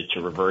they voted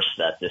to reverse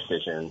that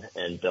decision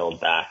and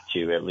build back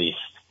to at least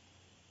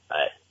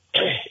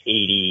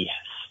 80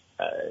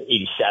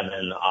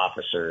 87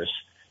 officers.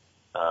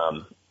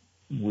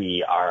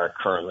 We are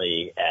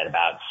currently at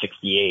about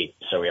 68,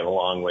 so we have a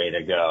long way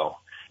to go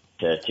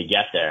to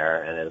get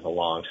there, and it's a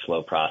long,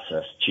 slow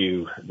process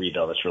to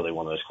rebuild. It's really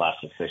one of those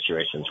classic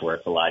situations where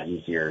it's a lot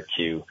easier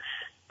to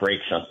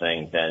break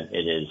something than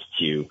it is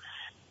to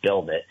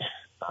build it,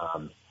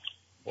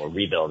 or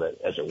rebuild it,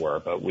 as it were.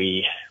 But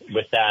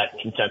with that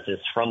consensus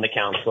from the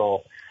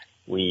council,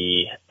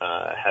 we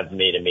have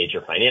made a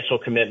major financial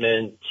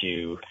commitment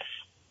to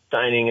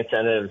signing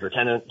incentives,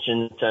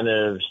 retention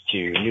incentives,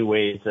 to new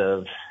ways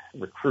of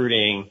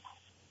recruiting.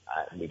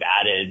 We've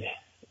added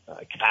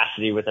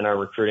capacity within our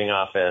recruiting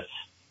office,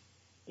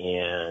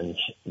 and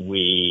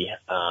we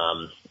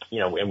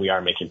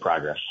are making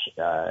progress.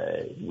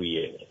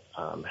 We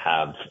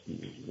have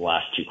the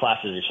last two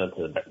classes we sent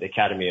to the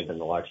academy have been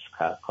the largest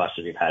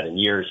classes we've had in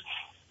years.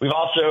 We've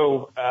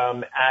also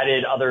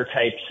added other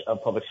types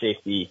of public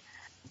safety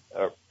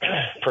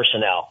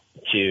personnel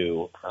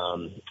to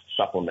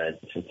supplement,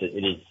 since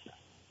it is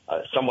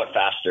a somewhat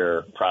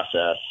faster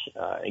process.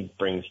 It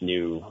brings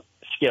new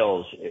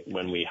skills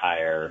when we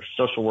hire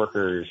social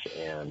workers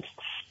and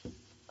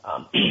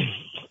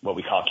what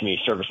we call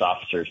community service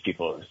officers,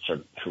 people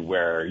who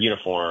wear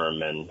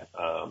uniform and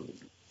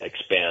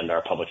expand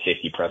our public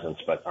safety presence,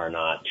 but are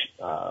not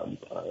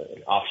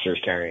officers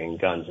carrying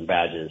guns and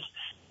badges.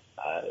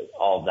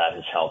 All of that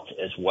has helped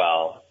as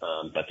well.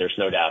 But there's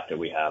no doubt that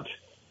we have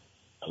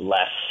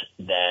less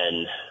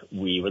than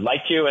we would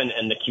like to,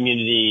 and the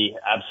community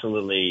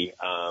absolutely.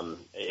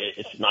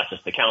 It's not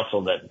just the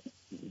council that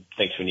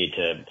thinks we need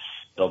to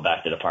build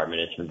back the department.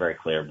 It's been very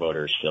clear.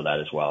 Voters feel that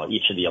as well.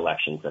 Each of the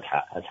elections that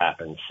has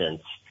happened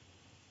since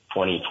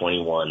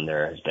 2021,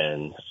 there has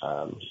been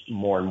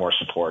more and more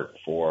support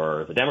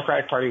for the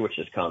Democratic Party, which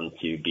has come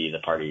to be the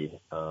party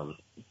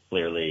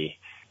clearly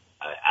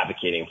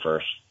advocating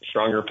for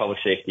stronger public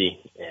safety.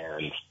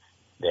 And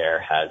there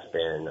has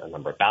been a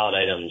number of ballot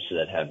items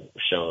that have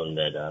shown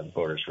that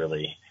voters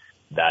really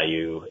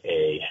value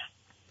a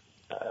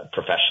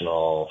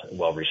professional,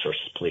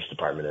 well-resourced police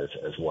department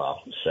as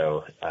well.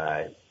 So,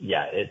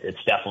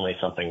 it's definitely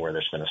something where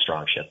there's been a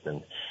strong shift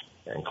and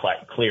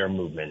clear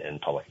movement in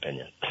public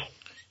opinion.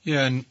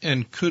 Yeah,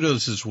 and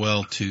kudos as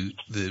well to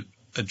the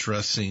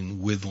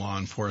addressing with law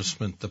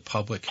enforcement the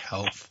public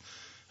health,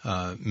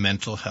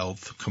 mental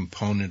health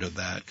component of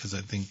that, because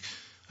I think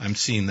I'm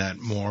seeing that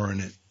more,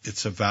 and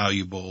it's a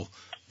valuable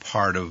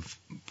part of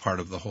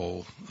the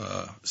whole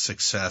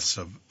success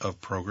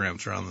of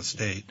programs around the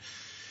state.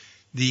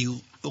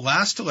 The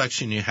last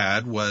election you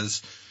had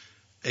was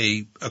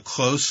a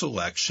close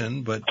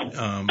election, but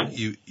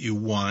you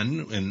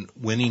won, and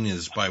winning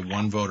is by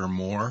one vote or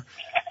more.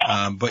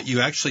 But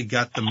you actually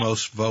got the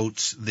most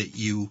votes that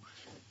you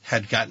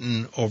had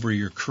gotten over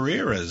your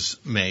career as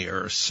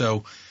mayor.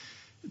 So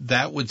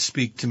that would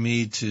speak to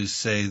me to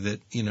say that,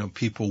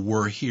 people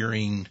were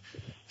hearing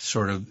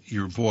sort of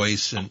your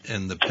voice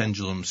and the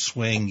pendulum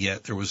swing,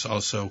 yet there was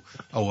also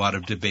a lot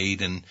of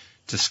debate and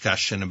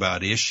discussion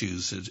about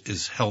issues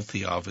is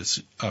healthy,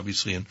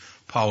 obviously, in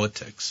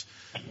politics.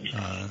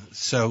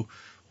 So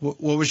what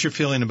was your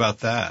feeling about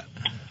that?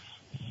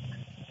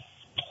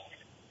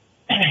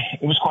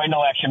 It was quite an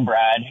election,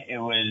 Brad.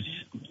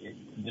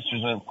 This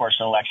was, of course,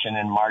 an election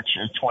in March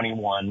of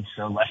 21,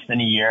 so less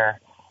than a year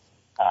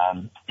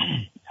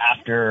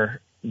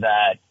after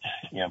that,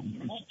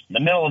 the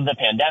middle of the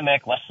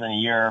pandemic, less than a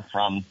year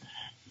from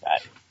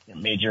that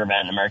major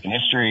event in American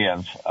history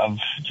of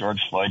George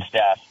Floyd's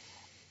death.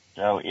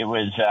 So it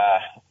was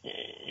a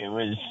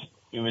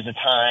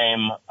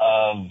time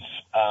of,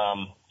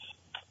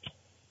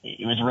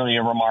 it was really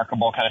a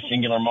remarkable kind of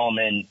singular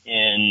moment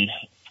in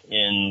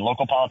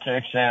local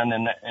politics and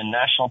in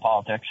national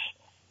politics.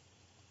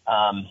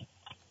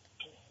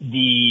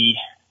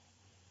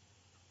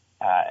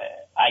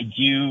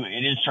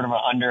 It is sort of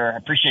I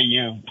appreciate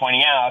you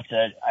pointing out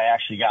that I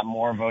actually got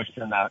more votes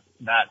in that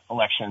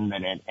election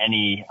than at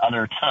any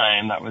other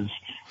time. That was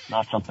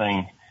not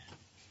something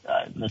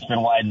that's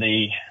been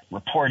widely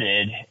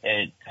reported.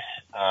 It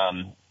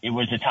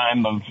was a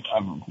time of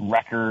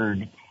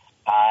record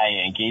high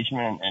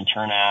engagement and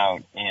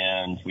turnout,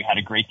 and we had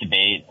a great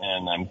debate,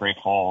 and I'm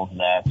grateful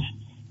that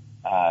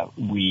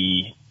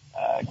we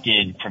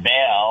did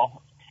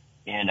prevail.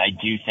 And I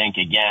do think,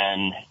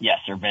 again, yes,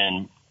 there have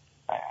been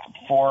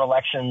 4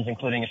 elections,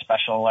 including a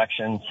special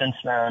election since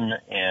then,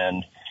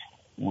 and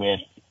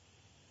with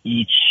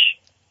each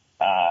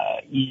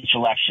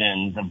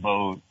election, the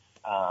vote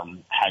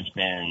has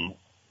been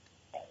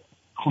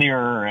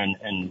clearer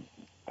and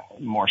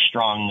more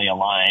strongly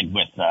aligned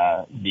with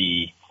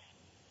the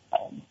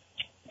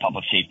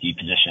public safety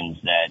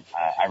positions that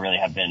I really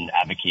have been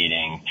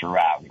advocating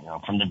throughout.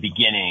 From the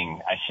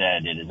beginning, I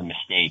said it is a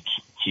mistake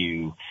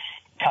to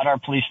cut our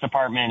police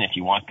department. If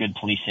you want good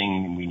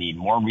policing, we need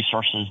more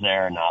resources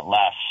there, not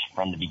less.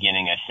 From the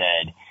beginning, I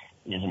said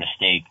it is a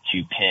mistake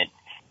to pit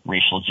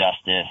racial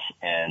justice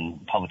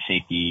and public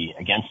safety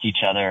against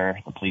each other,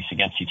 the police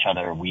against each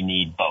other. We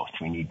need both.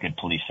 We need good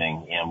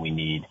policing, and we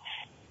need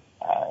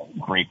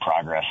great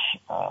progress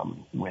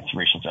with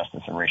racial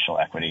justice and racial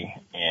equity,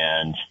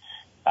 and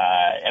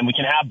we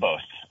can have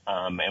both,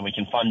 and we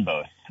can fund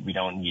both. We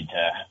don't need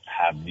to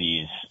have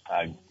these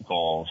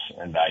goals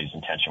and values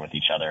in tension with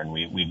each other, and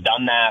we've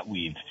done that.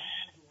 We've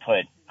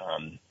put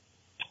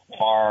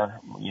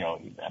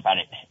about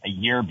a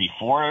year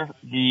before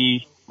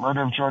the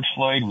murder of George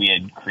Floyd, we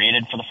had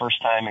created for the first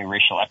time a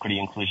racial equity,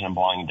 inclusion, and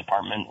belonging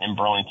department in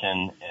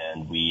Burlington,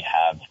 and we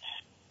have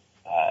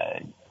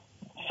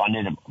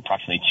funded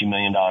approximately $2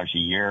 million a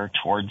year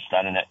towards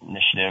that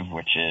initiative,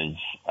 which is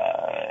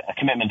a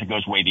commitment that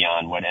goes way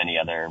beyond what any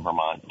other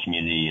Vermont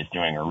community is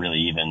doing, or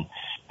really even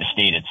the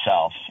state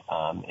itself,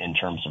 in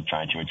terms of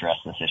trying to address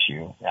this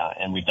issue.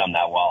 And we've done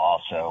that while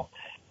also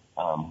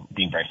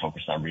being very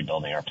focused on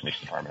rebuilding our police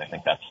department. I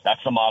think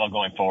that's the model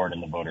going forward,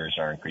 and the voters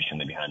are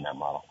increasingly behind that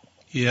model.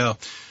 Yeah,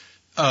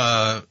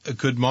 a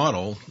good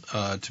model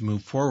to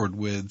move forward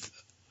with.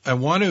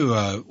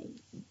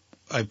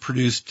 I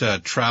produced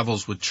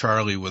Travels with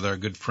Charlie with our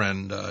good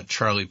friend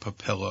Charlie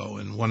Papillo,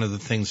 and one of the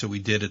things that we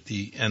did at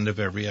the end of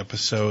every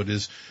episode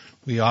is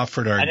we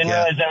offered our. I didn't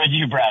realize that was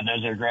you, Brad.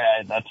 Those are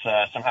great. That's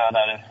I'm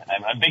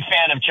a big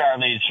fan of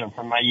Charlie's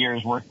from my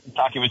years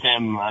talking with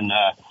him on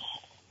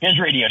his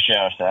radio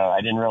show. So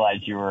I didn't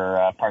realize you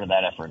were part of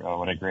that effort. Oh,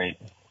 what a great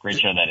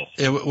show that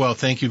is. Well,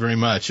 thank you very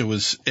much. It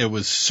was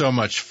so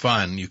much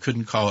fun. You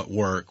couldn't call it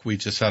work. We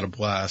just had a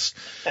blast.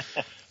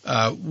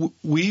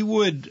 We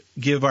would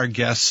give our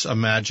guests a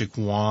magic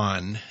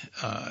wand.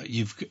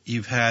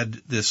 You've had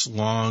this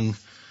long,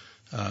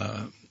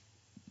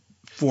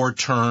 4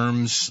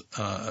 terms,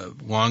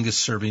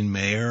 longest serving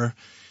mayor.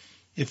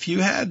 If you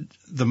had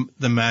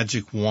the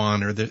magic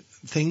wand, or the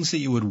things that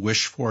you would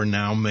wish for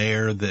now,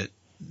 Mayor, that,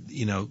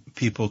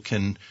 people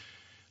can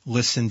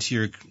listen to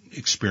your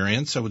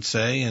experience, I would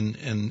say,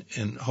 and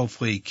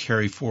hopefully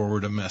carry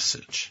forward a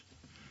message.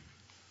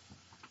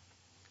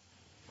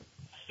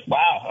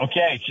 Wow.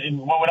 Okay. So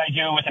what would I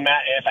do with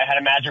if I had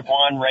a magic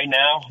wand right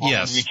now? What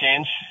would we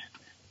change?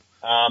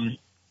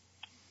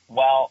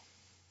 Well,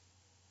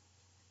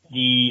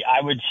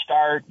 I would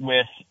start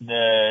with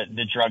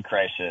the drug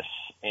crisis,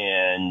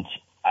 and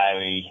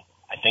I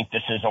think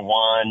this is a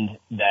wand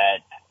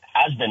that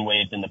has been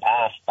waved in the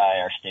past by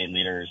our state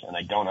leaders, and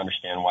I don't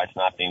understand why it's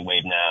not being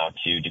waved now,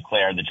 to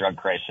declare the drug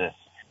crisis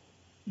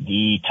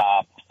the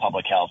top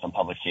public health and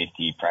public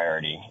safety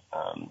priority.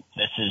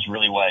 This is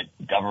really what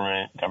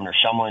Governor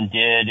Shumlin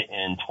did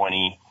in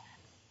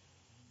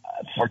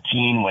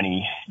 2014 when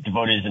he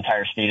devoted his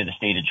entire State of the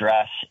State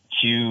address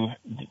to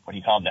what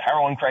he called the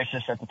heroin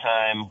crisis at the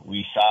time.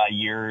 We saw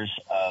years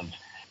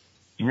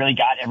he really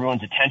got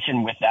everyone's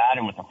attention with that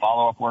and with the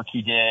follow-up work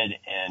he did,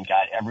 and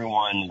got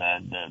everyone,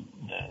 the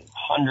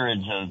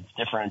hundreds of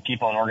different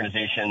people and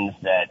organizations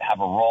that have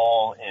a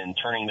role in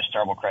turning this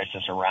terrible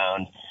crisis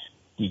around.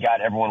 He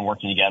got everyone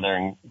working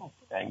together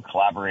and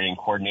collaborating,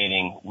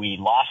 coordinating. We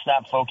lost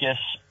that focus.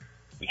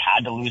 We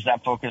had to lose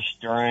that focus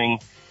during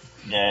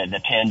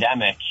the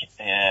pandemic.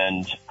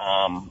 And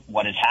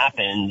what has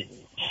happened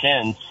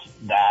since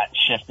that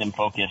shift in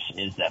focus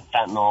is that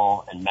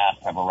fentanyl and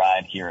meth have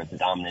arrived here as the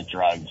dominant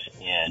drugs,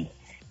 and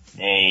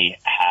they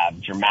have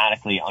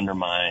dramatically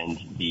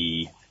undermined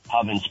the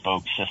hub and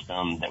spoke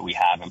system that we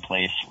have in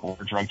place for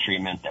drug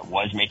treatment that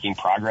was making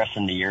progress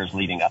in the years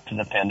leading up to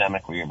the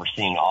pandemic. We were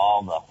seeing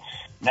all the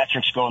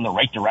metrics go in the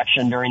right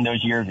direction during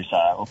those years. We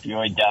saw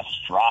opioid deaths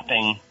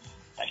dropping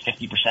by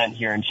 50%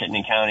 here in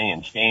Chittenden County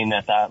and staying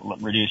at that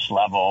reduced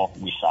level.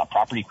 We saw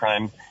property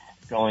crime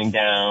going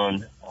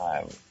down.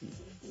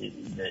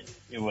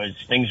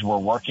 Things were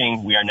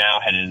working. We are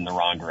now headed in the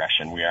wrong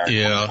direction. We are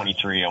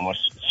 2023 almost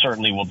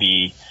certainly will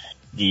be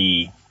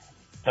the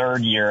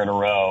 3rd year in a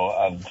row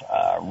of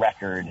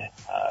record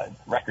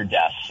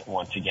deaths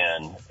once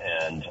again,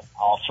 and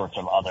all sorts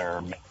of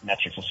other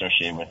metrics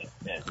associated with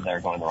it that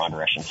are going the wrong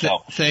direction.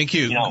 So, thank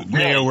you,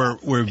 Mayor.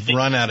 We've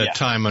run out of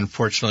time,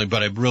 unfortunately,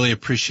 but I really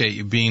appreciate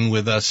you being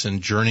with us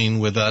and journeying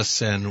with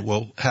us, and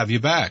we'll have you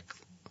back.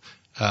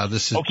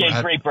 This is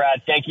great,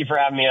 Brad. Thank you for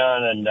having me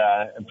on, and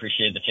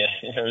appreciate it.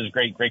 It was a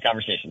great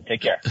conversation.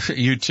 Take care.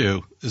 You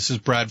too. This is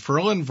Brad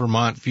Ferland,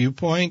 Vermont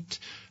Viewpoint.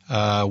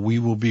 We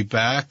will be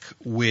back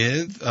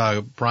with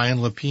Brian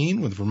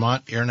Lapine with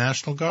Vermont Air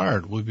National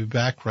Guard. We'll be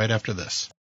back right after this.